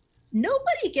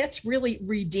 nobody gets really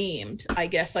redeemed, I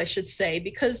guess I should say,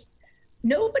 because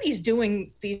nobody's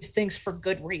doing these things for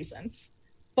good reasons.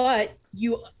 But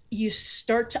you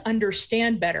start to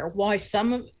understand better why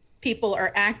some people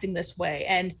are acting this way.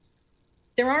 And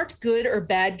there aren't good or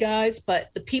bad guys, but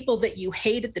the people that you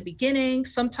hate at the beginning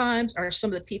sometimes are some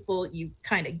of the people you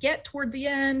kind of get toward the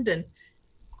end. And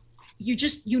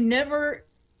you never,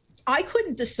 I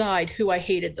couldn't decide who I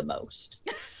hated the most.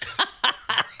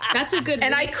 That's a good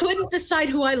And I couldn't decide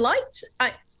who I liked.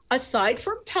 Aside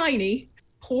from Tiny,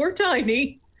 poor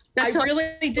Tiny, I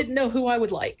really didn't know who I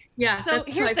would like. Yeah. So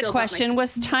here's the question.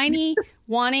 Was Tiny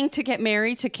wanting to get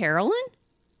married to Carolyn?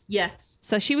 Yes.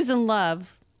 So she was in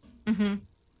love. Mm-hmm.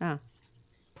 Oh,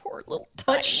 poor little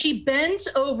Tiny. But she bends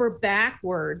over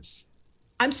backwards.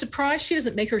 I'm surprised she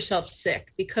doesn't make herself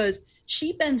sick because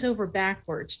she bends over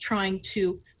backwards trying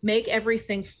to make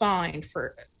everything fine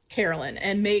for Carolyn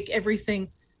and make everything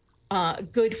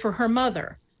good for her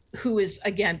mother, who is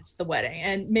against the wedding,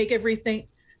 and make everything.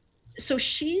 So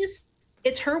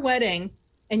it's her wedding,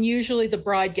 and usually the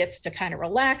bride gets to kind of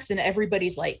relax and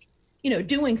everybody's like,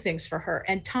 doing things for her.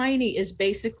 And Tiny is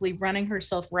basically running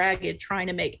herself ragged, trying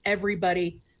to make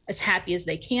everybody as happy as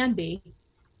they can be.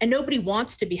 And nobody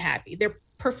wants to be happy. They're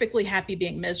perfectly happy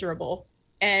being miserable,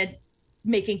 and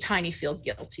making Tiny feel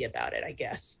guilty about it, I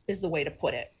guess, is the way to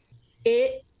put it.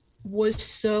 It was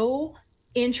so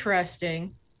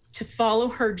interesting to follow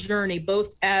her journey,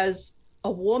 both as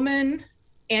a woman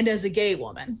and as a gay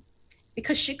woman,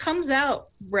 because she comes out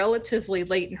relatively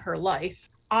late in her life.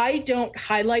 I don't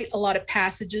highlight a lot of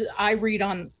passages. I read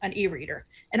on an e-reader,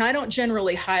 and I don't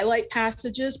generally highlight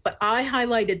passages, but I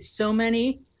highlighted so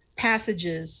many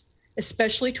passages,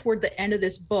 especially toward the end of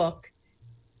this book.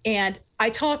 And I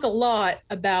talk a lot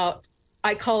about,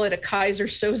 I call it a Kaiser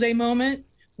Soze moment,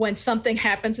 when something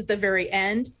happens at the very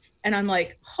end. And I'm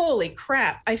like, holy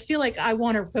crap, I feel like I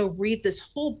want to go read this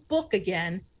whole book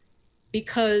again,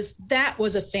 because that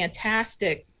was a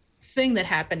fantastic thing that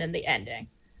happened in the ending.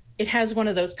 It has one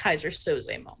of those Kaiser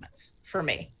Soze moments for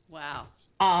me. Wow.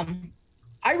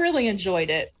 I really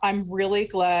enjoyed it. I'm really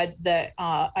glad that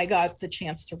I got the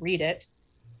chance to read it.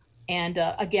 And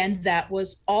again, that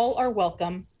was All Are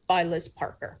Welcome by Liz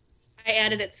Parker. I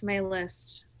added it to my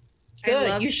list.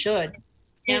 Good, you should.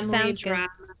 It sounds drama.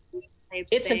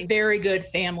 It's a very good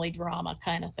family drama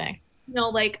kind of thing.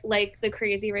 Like the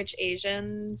Crazy Rich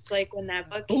Asians, like when that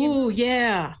book came Oh,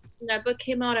 yeah. When that book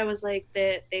came out, I was like,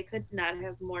 they could not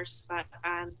have more spot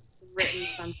on written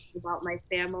something about my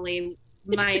family,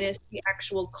 minus the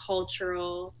actual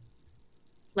cultural,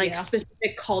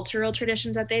 specific cultural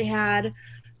traditions that they had.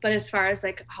 But as far as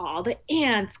like how all the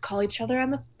aunts call each other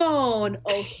on the phone,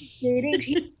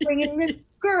 he's bringing this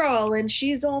girl, and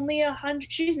she's only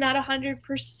 100. She's not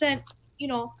 100%,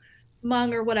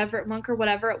 monk or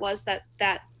whatever it was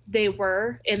that they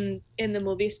were in the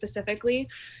movie specifically.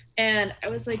 And I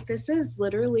was like, this is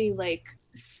literally like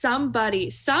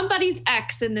somebody's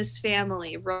ex in this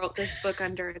family wrote this book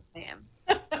under his name.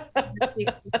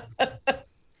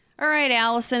 All right,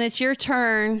 Allison, it's your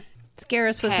turn. Scare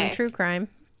us with some true crime.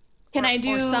 Can I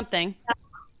do or something?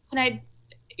 Can I?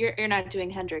 You're not doing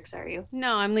Hendrix, are you?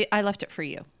 No, I left it for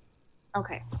you.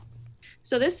 Okay.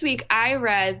 So this week I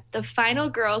read The Final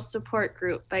Girls Support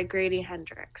Group by Grady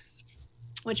Hendrix,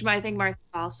 which I think Martha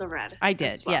also read. I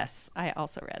did. Well. Yes, I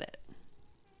also read it.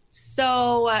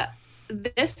 So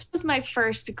this was my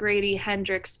first Grady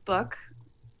Hendrix book.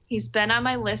 He's been on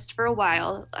my list for a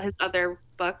while, his other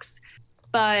books,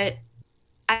 but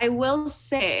I will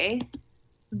say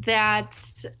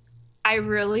that I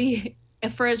really,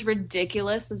 for as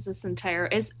ridiculous as this entire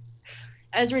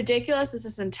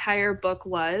book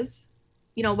was,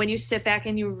 when you sit back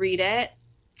and you read it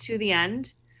to the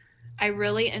end, I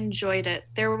really enjoyed it.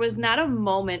 There was not a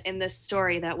moment in this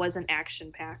story that wasn't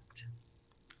action-packed.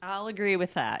 I'll agree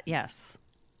with that. Yes.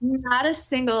 Not a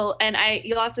single, and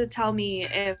you'll have to tell me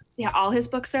if all his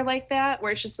books are like that,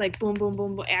 where it's just like boom, boom,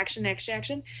 boom, boom, action, action,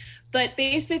 action. But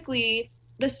basically,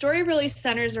 the story really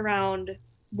centers around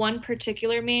one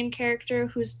particular main character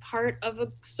who's part of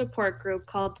a support group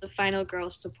called the Final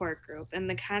Girls Support Group. And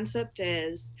the concept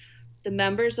is the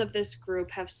members of this group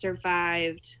have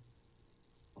survived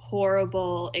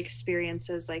horrible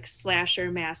experiences like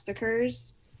slasher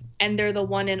massacres, and they're the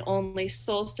one and only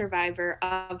sole survivor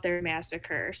of their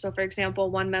massacre. So for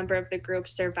example, one member of the group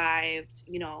survived,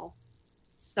 a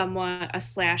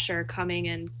slasher coming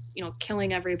and,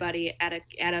 killing everybody at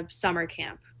a summer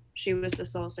camp. She was the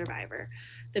sole survivor.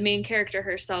 The main character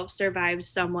herself survived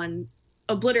someone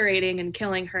obliterating and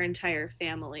killing her entire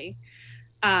family.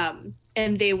 And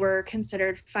they were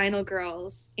considered final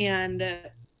girls. And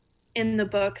in the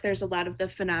book, there's a lot of the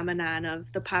phenomenon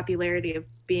of the popularity of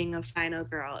being a final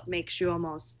girl. It makes you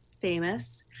almost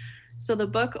famous. So the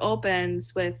book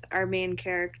opens with our main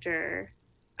character,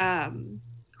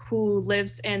 who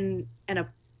lives in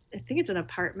I think it's an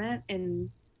apartment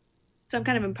in some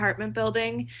kind of apartment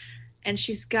building. And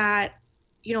she's got,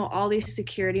 all these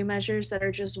security measures that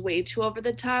are just way too over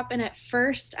the top. And at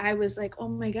first I was like, oh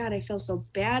my God, I feel so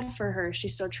bad for her.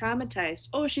 She's so traumatized.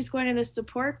 Oh, she's going to this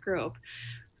support group.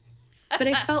 But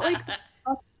I felt like,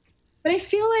 but I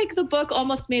feel like the book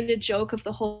almost made a joke of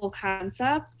the whole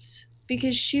concept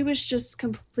because she was just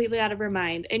completely out of her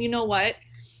mind. And you know what?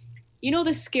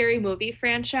 The Scary Movie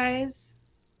franchise,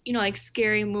 like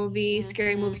Scary Movie,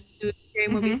 Scary Movie 2, Scary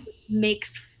Movie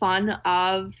makes fun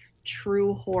of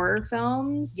true horror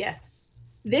films. Yes.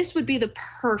 This would be the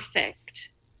perfect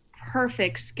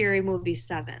Scary Movie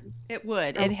 7. It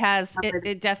would. It has.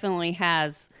 It definitely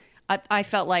has. I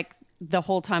felt like the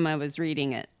whole time I was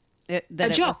reading it that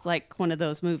it was like one of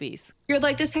those movies. You're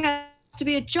like, this has to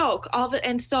be a joke. All of it.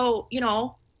 And so,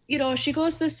 she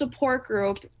goes to this support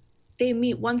group. They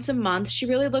meet once a month. She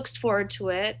really looks forward to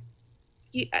it.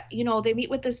 They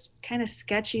meet with this kind of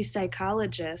sketchy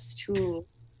psychologist who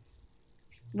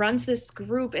runs this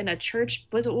group in a church.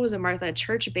 What was it, Martha? A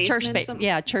church basement?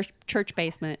 Church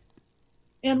basement.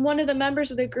 And one of the members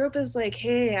of the group is like,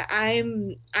 hey,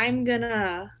 I'm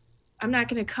not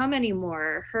gonna come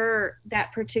anymore.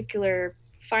 That particular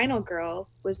final girl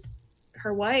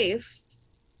her wife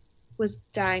was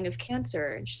dying of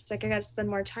cancer. And she's like, I gotta spend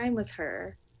more time with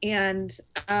her. And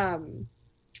the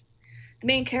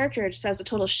main character just has a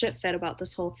total shit fit about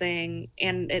this whole thing,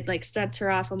 and it like sets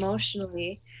her off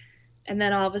emotionally. And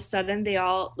then all of a sudden they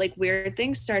all like weird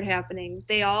things start happening.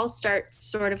 They all start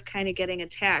sort of kind of getting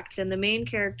attacked. And the main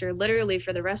character literally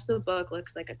for the rest of the book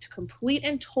looks like a complete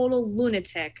and total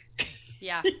lunatic.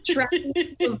 Yeah. trying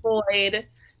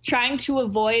to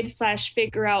avoid /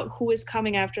 figure out who is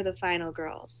coming after the final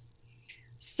girls.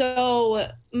 So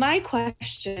my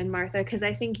question, Martha, because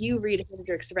I think you read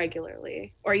Hendrix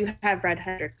regularly, or you have read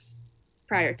Hendrix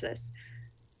prior to this.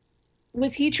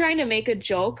 Was he trying to make a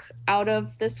joke out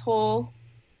of this whole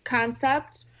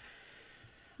concept?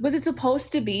 Was it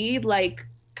supposed to be like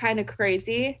kind of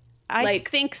crazy? I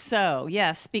think so,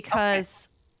 yes, because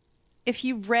if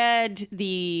you read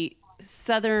the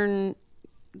Southern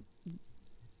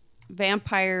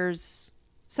Vampires...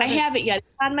 I haven't yet. It's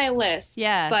on my list.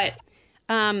 Yeah. But...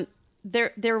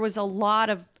 there was a lot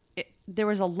of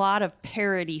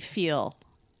parody feel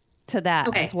to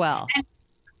that as well.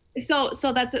 And so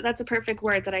that's a perfect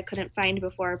word that I couldn't find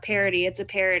before. Parody. It's a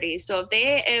parody. So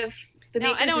I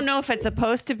don't know if it's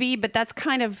supposed to be, but that's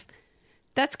kind of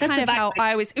how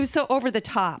I was. It was so over the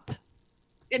top.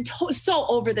 So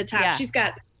over the top. Yeah. She's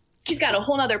got a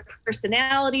whole nother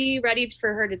personality ready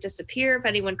for her to disappear if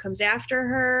anyone comes after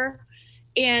her.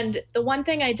 And the one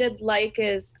thing I did like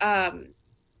is the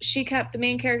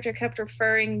main character kept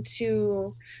referring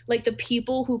to like the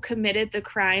people who committed the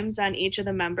crimes on each of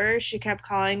the members. She kept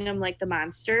calling them like the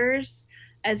monsters,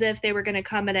 as if they were going to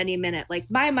come at any minute.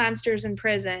 Like, my monster's in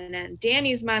prison and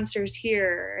Danny's monster's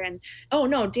here. And, oh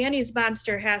no, Danny's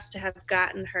monster has to have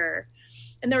gotten her.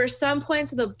 And there were some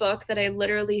points of the book that I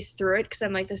literally threw it because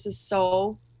I'm like, this is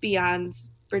so beyond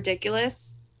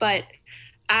ridiculous. But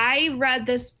I read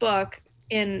this book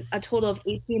in a total of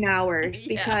 18 hours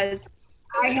because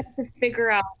I had to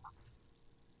figure out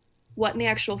what in the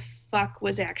actual fuck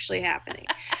was actually happening.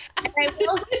 And I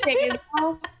will say,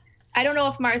 though, I don't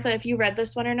know if you read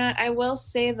this one or not. I will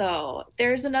say, though,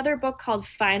 there's another book called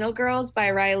Final Girls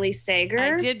by Riley Sager.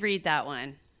 I did read that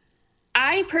one.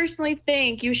 I personally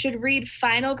think you should read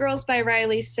Final Girls by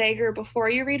Riley Sager before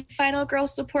you read Final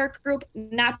Girls Support Group,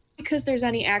 not because there's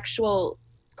any actual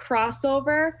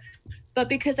crossover, but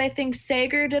because I think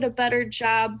Sager did a better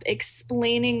job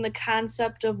explaining the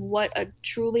concept of what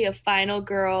truly a final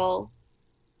girl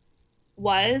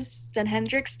was than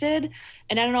Hendrix did.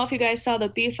 And I don't know if you guys saw the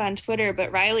beef on Twitter,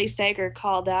 but Riley Sager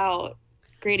called out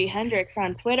Grady Hendrix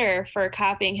on Twitter for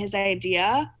copying his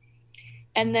idea.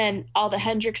 And then all the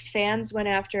Hendrix fans went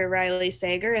after Riley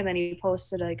Sager, and then he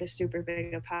posted like a super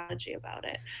big apology about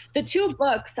it. The two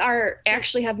books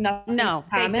actually have nothing in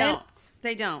common.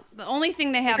 They don't. The only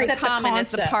thing they have in common is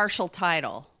the partial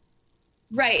title.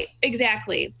 Right,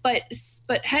 exactly. But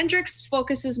Hendrix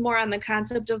focuses more on the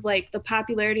concept of like the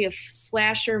popularity of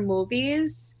slasher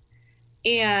movies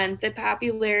and the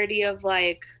popularity of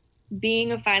like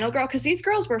being a final girl, because these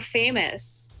girls were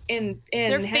famous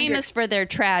They're famous for their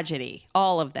tragedy,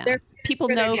 all of them. People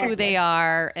know who they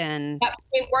are, and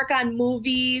they work on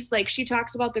movies. Like she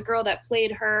talks about the girl that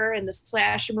played her in the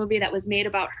slasher movie that was made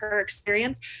about her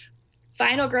experience.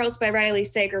 Final Girls by Riley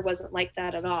Sager wasn't like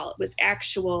that at all. It was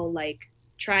actual, like,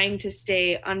 trying to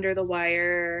stay under the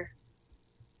wire,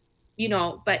 you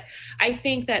know. But I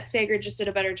think that Sager just did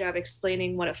a better job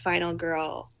explaining what a final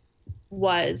girl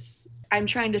was.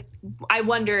 I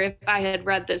wonder if I had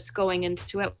read this going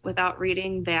into it withothat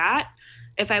reading that,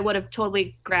 if I would have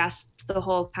totally grasped the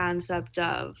whole concept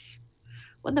of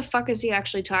what the fuck is he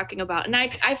actually talking about. And I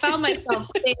found myself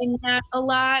saying that a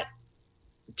lot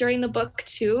during the book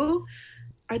too.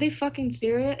 Are they fucking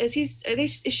serious?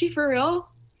 Is she for real?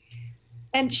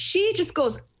 And she just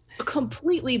goes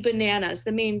completely bananas.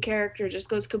 The main character just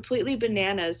goes completely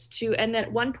bananas and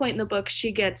at one point in the book,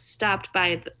 she gets stopped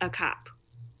by a cop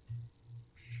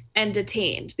and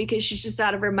detained because she's just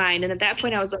out of her mind. And at that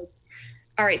point I was like,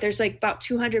 all right, there's like about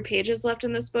 200 pages left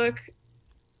in this book.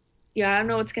 Yeah, I don't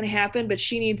know what's going to happen, but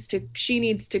she needs to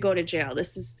go to jail.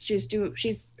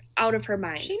 She's out of her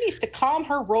mind. She needs to calm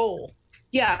her roll.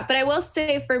 Yeah, but I will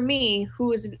say for me,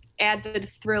 who is an avid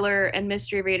thriller and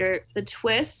mystery reader, the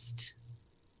twist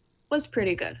was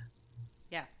pretty good.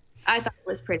 Yeah. I thought it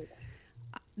was pretty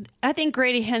good. I think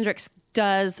Grady Hendrix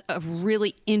does a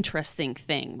really interesting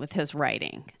thing with his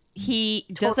writing. He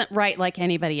doesn't write like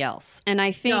anybody else. And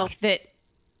I think that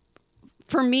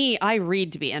for me, I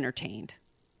read to be entertained.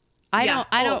 I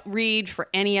don't read for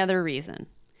any other reason.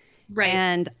 Right.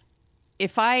 And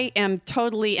if I am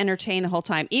totally entertained the whole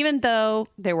time, even though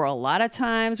there were a lot of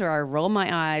times where I rolled my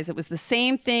eyes, it was the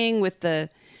same thing with there's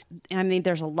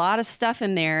a lot of stuff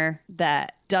in there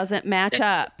that doesn't match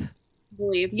up.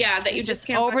 Yeah, that you just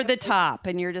can't over the top,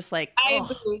 and you're just like, I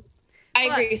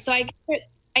agree. So I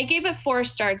gave it 4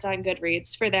 stars on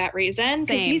Goodreads for that reason,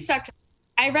 because he sucked.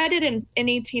 I read it in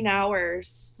 18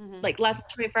 hours, like less than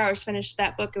 24 hours. Finished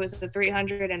that book. It was a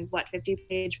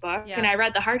 350-page book, and I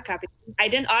read the hard copy. I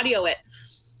didn't audio it,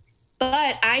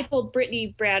 but I told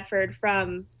Brittany Bradford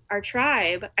from our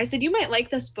tribe. I said, "You might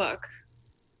like this book.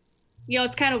 You know,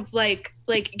 it's kind of like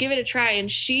give it a try."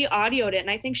 And she audioed it, and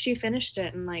I think she finished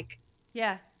it in like.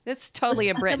 Yeah, it's totally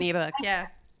a Brittany book. Yeah.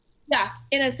 Yeah,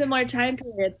 in a similar time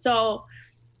period. So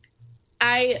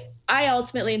I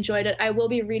ultimately enjoyed it. I will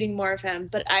be reading more of him,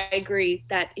 but I agree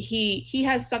that he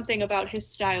has something about his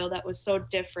style that was so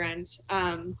different.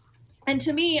 And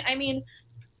to me, I mean,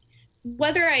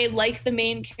 whether I like the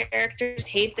main characters,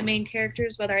 hate the main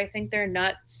characters, whether I think they're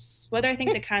nuts, whether I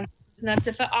think the content is nuts,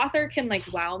 if an author can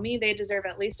like wow me, they deserve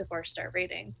at least a 4-star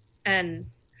rating. And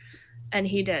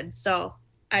he did. So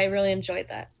I really enjoyed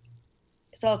that.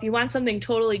 So if you want something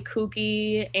totally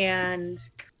kooky and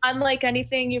unlike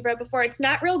anything you've read before, it's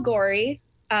not real gory,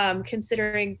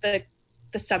 considering the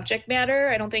subject matter.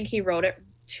 I don't think he wrote it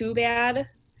too bad.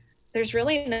 There's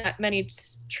really not many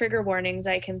trigger warnings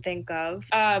I can think of.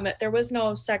 There was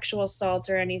no sexual assault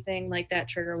or anything like that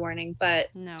trigger warning, but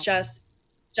just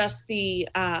the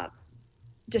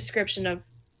description of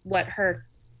what her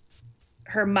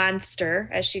monster,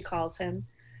 as she calls him,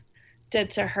 did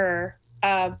to her.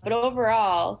 But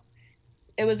overall,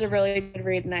 it was a really good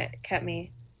read, and it kept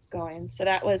me going. So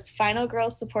that was Final Girl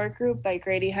Support Group by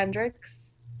Grady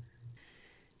Hendrix.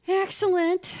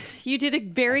 Excellent. You did a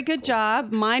very good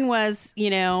job. Mine was,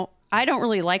 I don't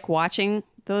really like watching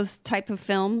those type of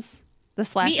films, the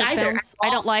slasher films. I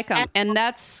don't like them. And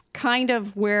that's kind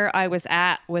of where I was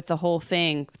at with the whole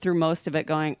thing through most of it,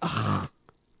 going, ugh,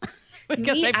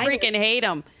 because I freaking hate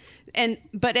them.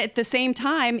 But at the same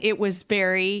time, it was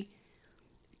very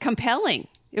compelling.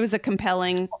 It was a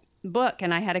compelling book,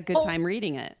 and I had a good time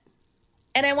reading it.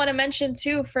 And I want to mention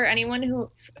too, for anyone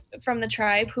who from the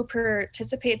tribe who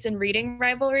participates in Reading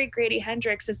Rivalry, Grady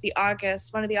Hendrix is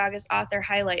one of the August author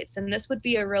highlights, and this would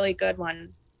be a really good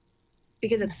one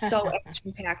because it's so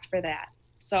action-packed for that.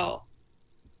 So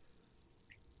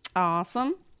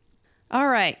awesome. All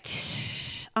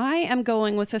right, I am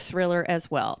going with a thriller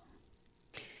as well.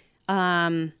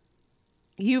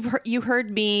 You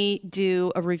heard me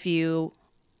do a review.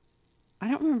 I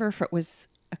don't remember if it was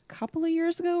a couple of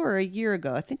years ago or a year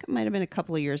ago. I think it might have been a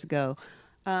couple of years ago.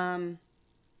 My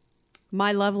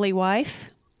Lovely Wife.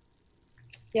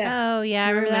 Yes. Oh, yeah. I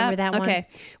remember that one. Okay.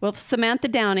 Well, Samantha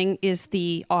Downing is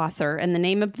the author, and the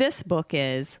name of this book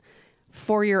is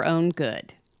For Your Own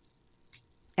Good.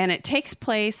 And it takes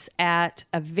place at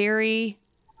a very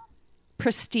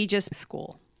prestigious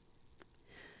school.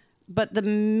 But the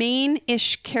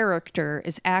main-ish character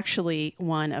is actually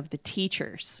one of the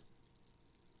teachers.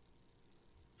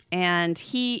 And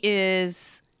he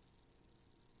is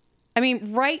I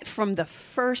mean, right from the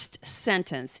first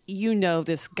sentence, you know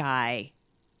this guy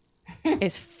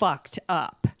is fucked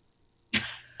up.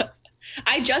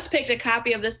 I just picked a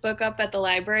copy of this book up at the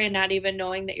library, not even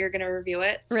knowing that you're going to review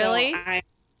it. Really? So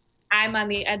I'm on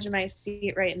the edge of my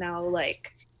seat right now.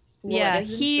 Like, Yeah,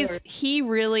 he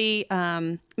really,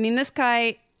 I mean, this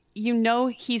guy, you know,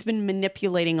 he's been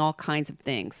manipulating all kinds of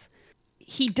things.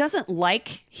 He doesn't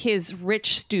like his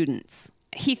rich students.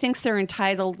 He thinks they're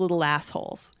entitled little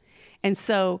assholes. And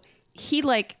so he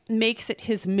like makes it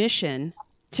his mission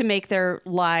to make their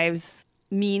lives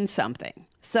mean something.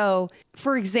 So,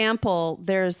 for example,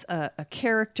 there's a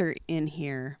character in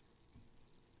here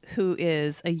who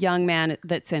is a young man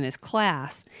that's in his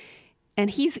class, and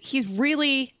he's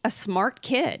really a smart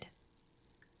kid.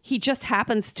 He just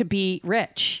happens to be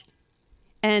rich.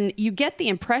 And you get the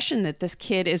impression that this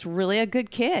kid is really a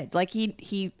good kid. Like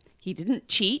he didn't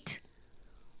cheat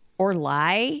or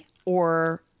lie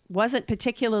or wasn't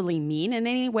particularly mean in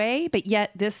any way, but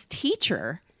yet this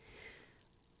teacher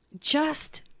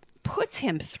just puts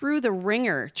him through the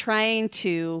ringer trying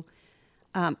to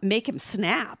make him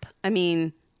snap. I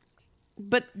mean,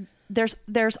 but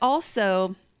there's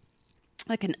also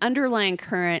like an underlying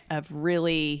current of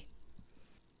really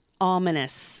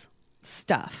ominous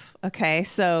stuff. Okay.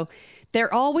 So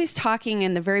they're always talking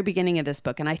in the very beginning of this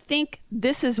book. And I think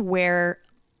this is where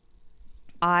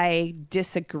I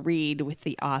disagreed with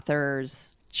the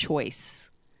author's choice,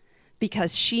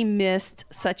 because she missed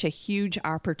such a huge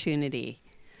opportunity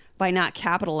by not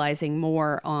capitalizing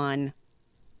more on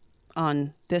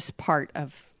this part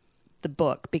of the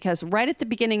book. Because right at the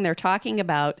beginning, they're talking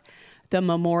about the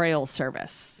memorial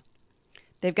service.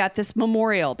 They've got this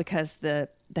memorial because the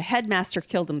headmaster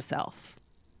killed himself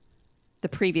the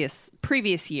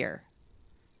previous year.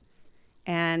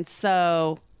 And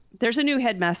so there's a new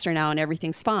headmaster now and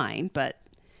everything's fine, but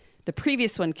the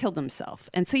previous one killed himself.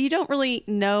 And so you don't really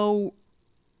know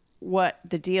what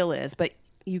the deal is, but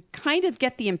you kind of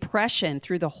get the impression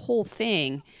through the whole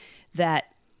thing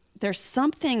that there's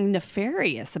something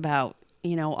nefarious about,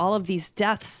 you know, all of these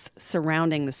deaths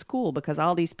surrounding the school, because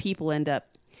all these people end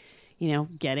up, you know,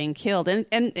 getting killed.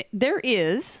 And there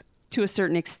is, to a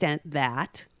certain extent,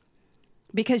 that,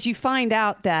 because you find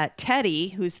out that Teddy,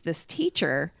 who's this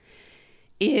teacher,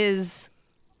 is,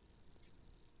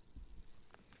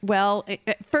 well,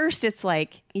 at first it's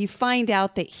like you find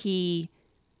out that he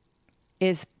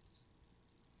is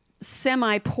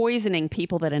semi-poisoning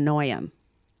people that annoy him.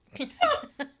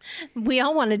 We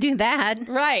all want to do that.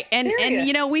 Right. And Serious.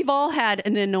 you know, we've all had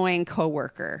an annoying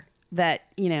coworker that,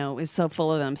 you know, is so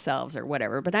full of themselves or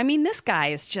whatever. But I mean, this guy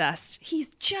is he's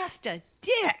just a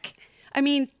dick. I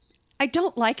mean, I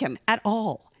don't like him at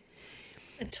all.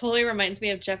 It totally reminds me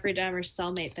of Jeffrey Dahmer's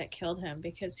cellmate that killed him,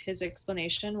 because his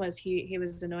explanation was he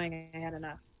was annoying. I had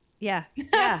enough. Yeah.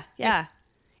 Yeah.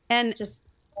 And Just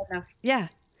enough. yeah.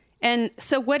 And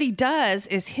so what he does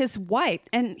is his wife,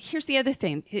 and here's the other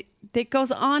thing, it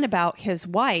goes on about his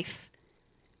wife.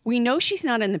 We know she's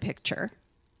not in the picture,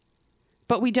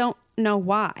 but we don't know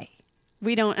why.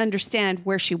 We don't understand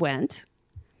where she went.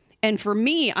 And for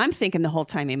me, I'm thinking the whole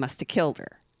time he must have killed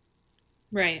her.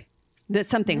 Right. That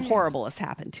something horrible has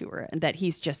happened to her and that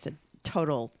he's just a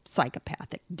total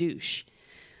psychopathic douche.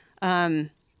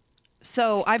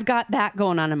 So I've got that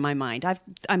going on in my mind.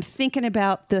 I'm thinking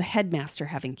about the headmaster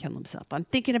having killed himself. I'm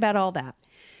thinking about all that.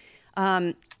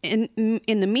 In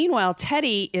the meanwhile,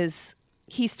 Teddy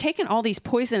he's taken all these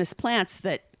poisonous plants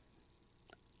that,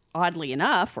 oddly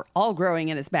enough, were all growing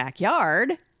in his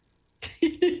backyard.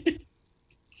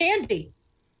 Handy.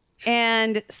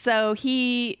 And so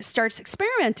he starts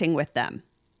experimenting with them.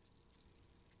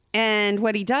 And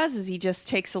what he does is he just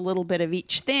takes a little bit of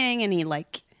each thing and he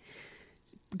like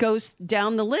goes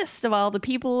down the list of all the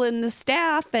people in the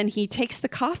staff, and he takes the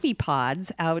coffee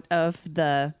pods out of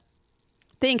the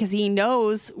thing because he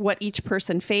knows what each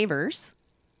person favors.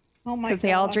 Oh my god. Because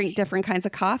they all drink different kinds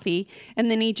of coffee. And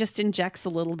then he just injects a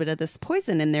little bit of this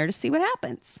poison in there to see what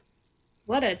happens.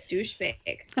 What a douchebag.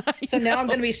 So now I'm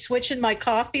going to be switching my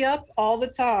coffee up all the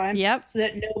time. Yep. So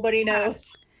that nobody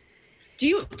knows.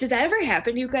 Does that ever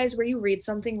happen to you guys where you read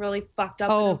something really fucked up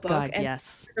in Oh, a book God, and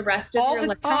yes. the rest of All your the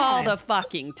life? time. All the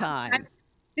fucking time.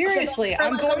 Seriously, For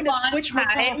I'm like going a to long switch my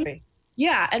time. coffee.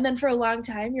 Yeah, and then for a long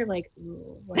time you're like,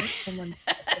 ooh, what if someone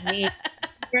did to me?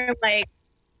 You're like,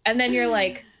 and then you're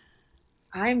like,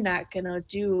 I'm not gonna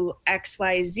do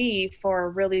XYZ for a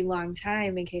really long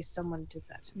time in case someone did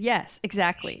that to me. Yes,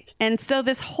 exactly. And so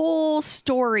this whole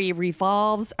story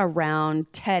revolves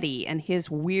around Teddy and his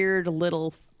weird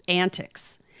little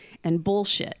antics and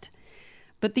bullshit.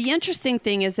 But the interesting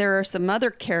thing is there are some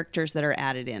other characters that are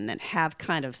added in that have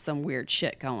kind of some weird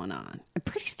shit going on. And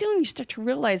pretty soon you start to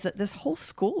realize that this whole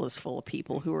school is full of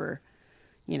people who are,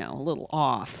 a little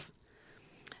off.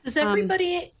 Does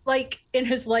everybody in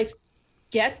his life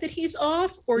get that he's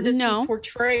off, or does he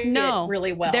portray it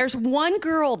really well? There's one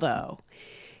girl though.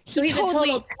 So he's a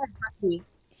total Ted Bundy.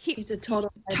 He's a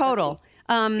total Ted total.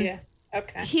 Yeah.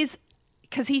 Okay.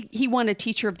 Because he won a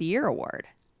Teacher of the Year award.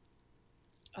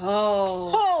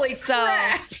 Oh, holy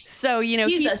crap! So he's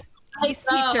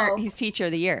Teacher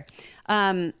of the Year.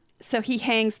 So he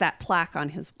hangs that plaque on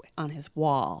his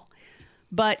wall.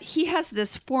 But he has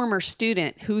this former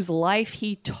student whose life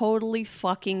he totally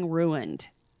fucking ruined.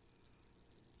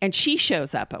 And she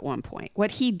shows up at one point.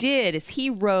 What he did is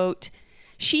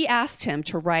she asked him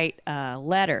to write a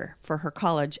letter for her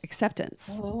college acceptance.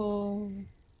 Oh.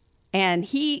 And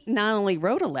he not only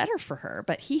wrote a letter for her,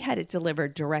 but he had it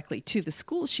delivered directly to the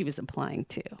school she was applying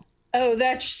to. Oh,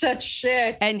 that's such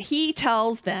shit. And he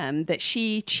tells them that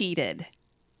she cheated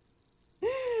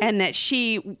and that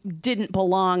she didn't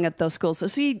belong at those schools. So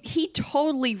he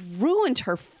totally ruined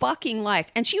her fucking life.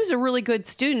 And she was a really good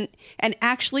student and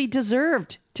actually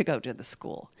deserved to go to the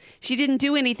school. She didn't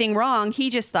do anything wrong. He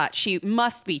just thought she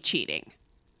must be cheating.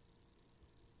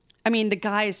 I mean, the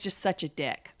guy is just such a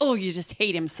dick. Oh, you just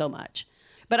hate him so much.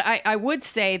 But I would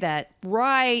say that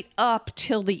right up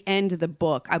till the end of the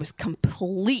book, I was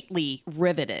completely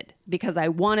riveted because I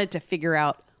wanted to figure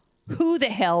out who the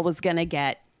hell was going to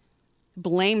get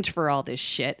blamed for all this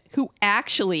shit, who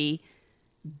actually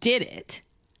did it,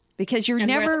 because you're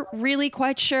never really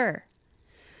quite sure.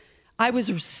 I was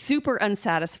super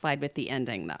unsatisfied with the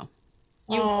ending, though.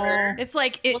 It's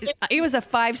like it was a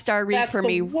 5-star read for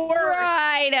me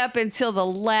right up until the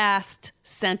last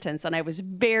sentence, and I was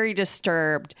very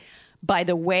disturbed by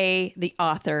the way the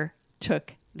author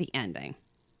took the ending.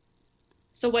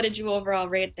 So what did you overall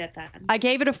rate it then? I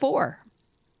gave it a 4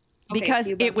 because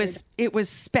so it was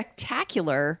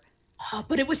spectacular. Oh,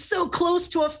 but it was so close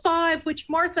to a 5, which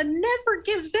Martha never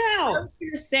gives out.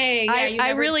 You're saying, I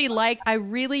really liked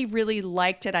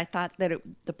it. I thought that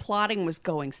the plotting was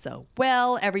going so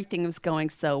well. Everything was going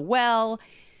so well.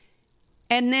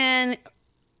 And then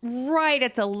right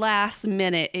at the last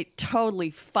minute, it totally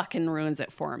fucking ruins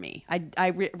it for me. I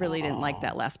really didn't like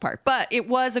that last part. But it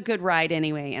was a good ride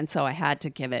anyway, and so I had to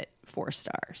give it 4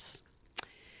 stars.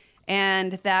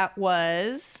 And that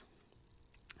was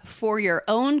For Your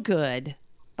Own Good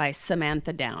by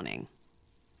Samantha Downing.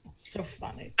 That's so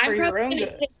funny. I'm probably going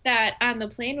to take that on the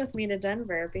plane with me to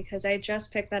Denver because I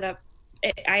just picked that up.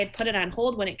 I had put it on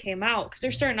hold when it came out because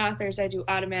there's certain authors I do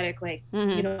automatic, that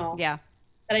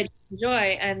I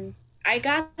enjoy. And I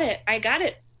got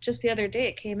it just the other day.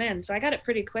 It came in. So I got it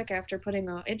pretty quick after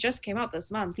it just came out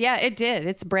this month. Yeah, it did.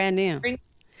 It's brand new.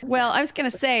 Well, I was going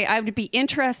to say, I would be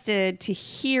interested to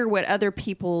hear what other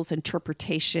people's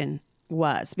interpretation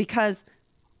was, because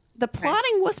the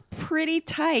plotting was pretty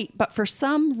tight, but for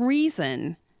some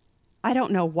reason, I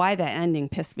don't know why that ending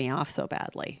pissed me off so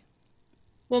badly.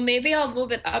 Well, maybe I'll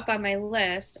move it up on my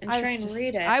list and try and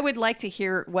read it. I would like to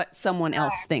hear what someone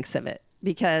else thinks of it,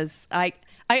 because I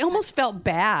almost felt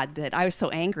bad that I was so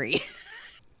angry.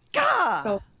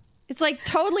 God, it's like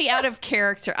totally out of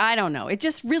character. I don't know. It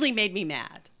just really made me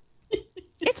mad.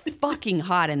 It's fucking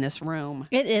hot in this room.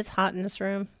 It is hot in this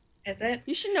room. Is it?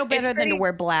 You should know better than to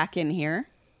wear black in here.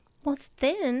 Well, it's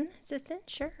thin. It's a thin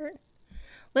shirt.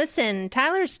 Listen,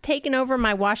 Tyler's taken over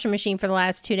my washing machine for the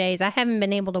last 2 days. I haven't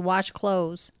been able to wash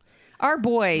clothes. Our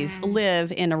boys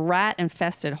live in a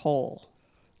rat-infested hole.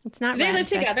 It's not. Do they live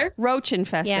together?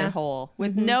 Roach-infested hole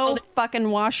with no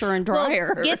fucking washer and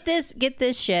dryer. Well, get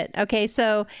this shit. Okay,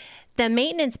 so the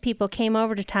maintenance people came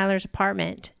over to Tyler's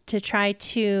apartment to try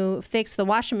to fix the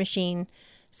washing machine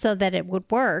so that it would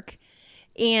work.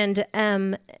 And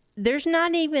there's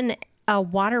not even a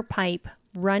water pipe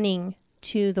running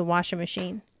to the washing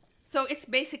machine. So it's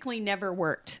basically never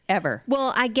worked, ever.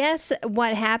 Well, I guess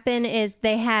what happened is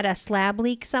they had a slab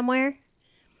leak somewhere,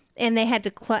 and they had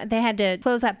to close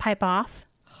that pipe off.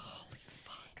 Holy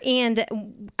fuck.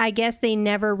 And I guess they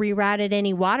never rerouted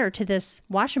any water to this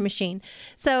washing machine.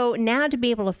 So now to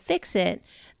be able to fix it,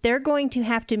 they're going to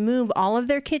have to move all of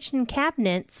their kitchen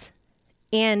cabinets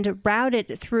and route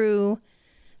it through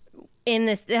in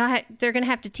this. They're going to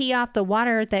have to tee off the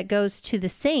water that goes to the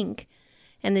sink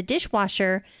and the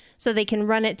dishwasher so they can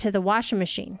run it to the washing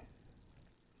machine.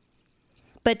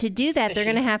 But to do that, they're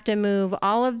going to have to move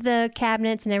all of the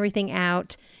cabinets and everything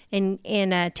out and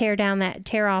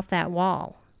tear off that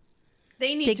wall.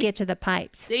 They need to get to the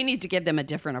pipes. They need to give them a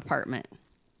different apartment.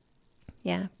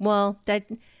 Yeah. Well,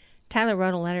 Tyler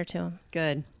wrote a letter to him.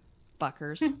 Good.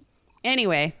 Fuckers.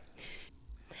 Anyway.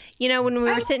 You know, when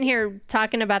we were sitting here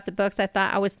talking about the books,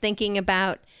 I was thinking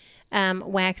about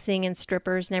waxing and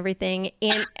strippers and everything.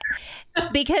 And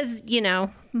because, you know,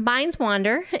 minds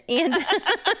wander. And,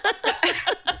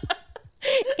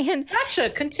 and Gotcha.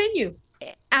 Continue.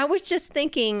 I was just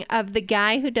thinking of the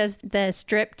guy who does the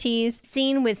strip tease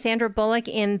scene with Sandra Bullock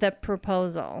in The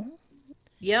Proposal.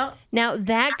 Yeah. Now,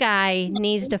 that guy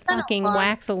needs to fucking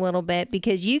wax a little bit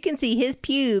because you can see his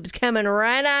pubes coming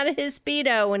right out of his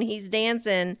Speedo when he's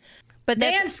dancing. But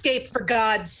Manscaped, for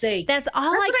God's sake. That's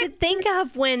all I could think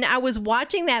of when I was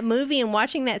watching that movie and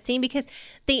watching that scene, because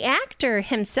the actor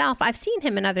himself, I've seen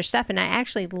him in other stuff, and I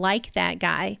actually like that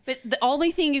guy. But the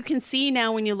only thing you can see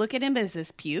now when you look at him is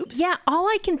his pubes? Yeah, all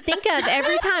I can think of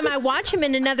every time I watch him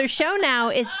in another show now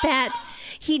is that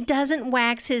he doesn't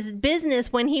wax his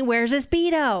business when he wears a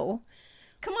Speedo.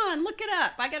 Come on, look it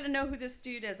up. I got to know who this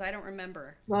dude is. I don't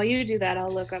remember. While you do that,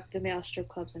 I'll look up the male strip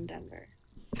clubs in Denver.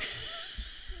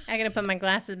 I gotta put my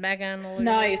glasses back on.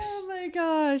 Nice. Oh my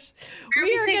gosh.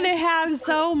 We are going to have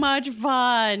so much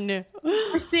fun.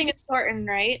 We're seeing in Thornton,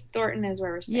 right? Thornton is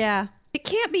where we're staying. Yeah. It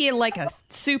can't be like a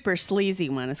super sleazy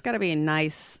one. It's got to be a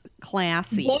nice,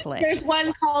 classy place. There's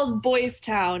one called Boys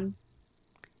Town.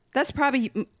 That's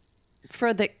probably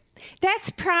for the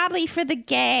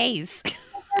gays.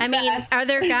 I mean, are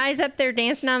there guys up there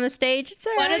dancing on the stage? It's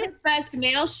all One right. of the best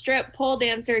male strip pole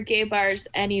dancer gay bars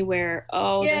anywhere.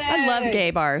 Oh, Yeah. I love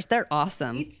gay bars. They're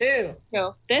awesome. Me too.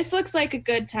 this looks like a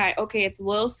good time. Okay, it's a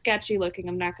little sketchy looking.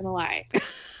 I'm not gonna lie.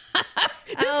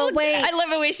 Wait. I love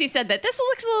the way she said that. This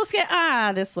looks a little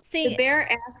scary. This looks. The See, Bear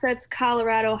Assets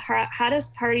Colorado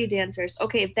hottest party dancers.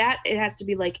 Okay, that it has to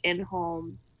be like in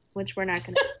home, which we're not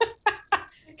gonna.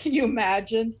 Can you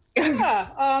imagine?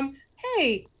 Yeah.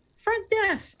 Hey, front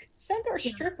desk, send our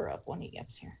stripper up when he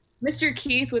gets here. Mr.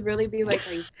 Keith would really be like,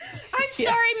 I'm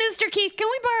sorry, Mr. Keith. Can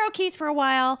we borrow Keith for a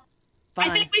while? I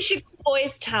Fine. think we should go to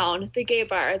Boys Town, the gay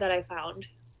bar that I found.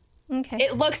 okay.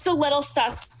 It looks a little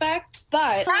suspect,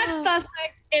 but not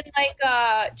suspect in like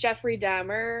a Jeffrey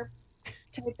Dahmer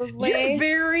type of way. You're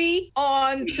very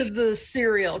on to the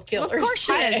serial killers. Of course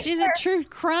she is. She's a true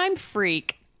crime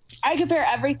freak. I compare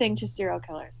everything to serial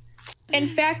killers. In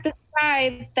fact, the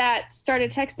guy that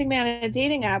started texting me on a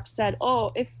dating app said,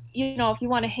 "Oh, if you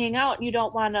want to hang out and you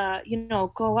don't want to,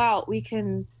 go out, we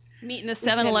can Meet in the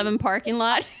 7-Eleven parking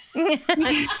lot.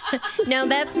 No,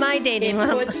 that's my dating It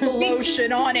lump. puts the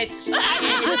lotion on its skin.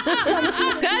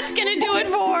 That's going to do it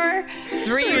for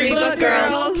Three Book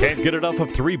Girls. Can't get enough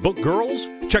of 3 Book Girls?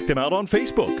 Check them out on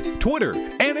Facebook, Twitter,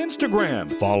 and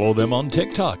Instagram. Follow them on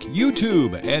TikTok,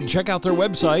 YouTube, and check out their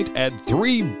website at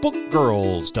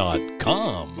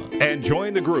 3bookgirls.com. And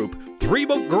join the group 3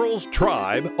 Book Girls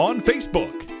Tribe on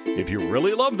Facebook. If you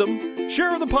really love them,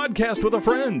 share the podcast with a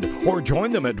friend or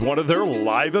join them at one of their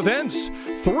live events.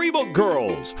 3 Book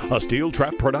Girls, a Steel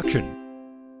Trap production.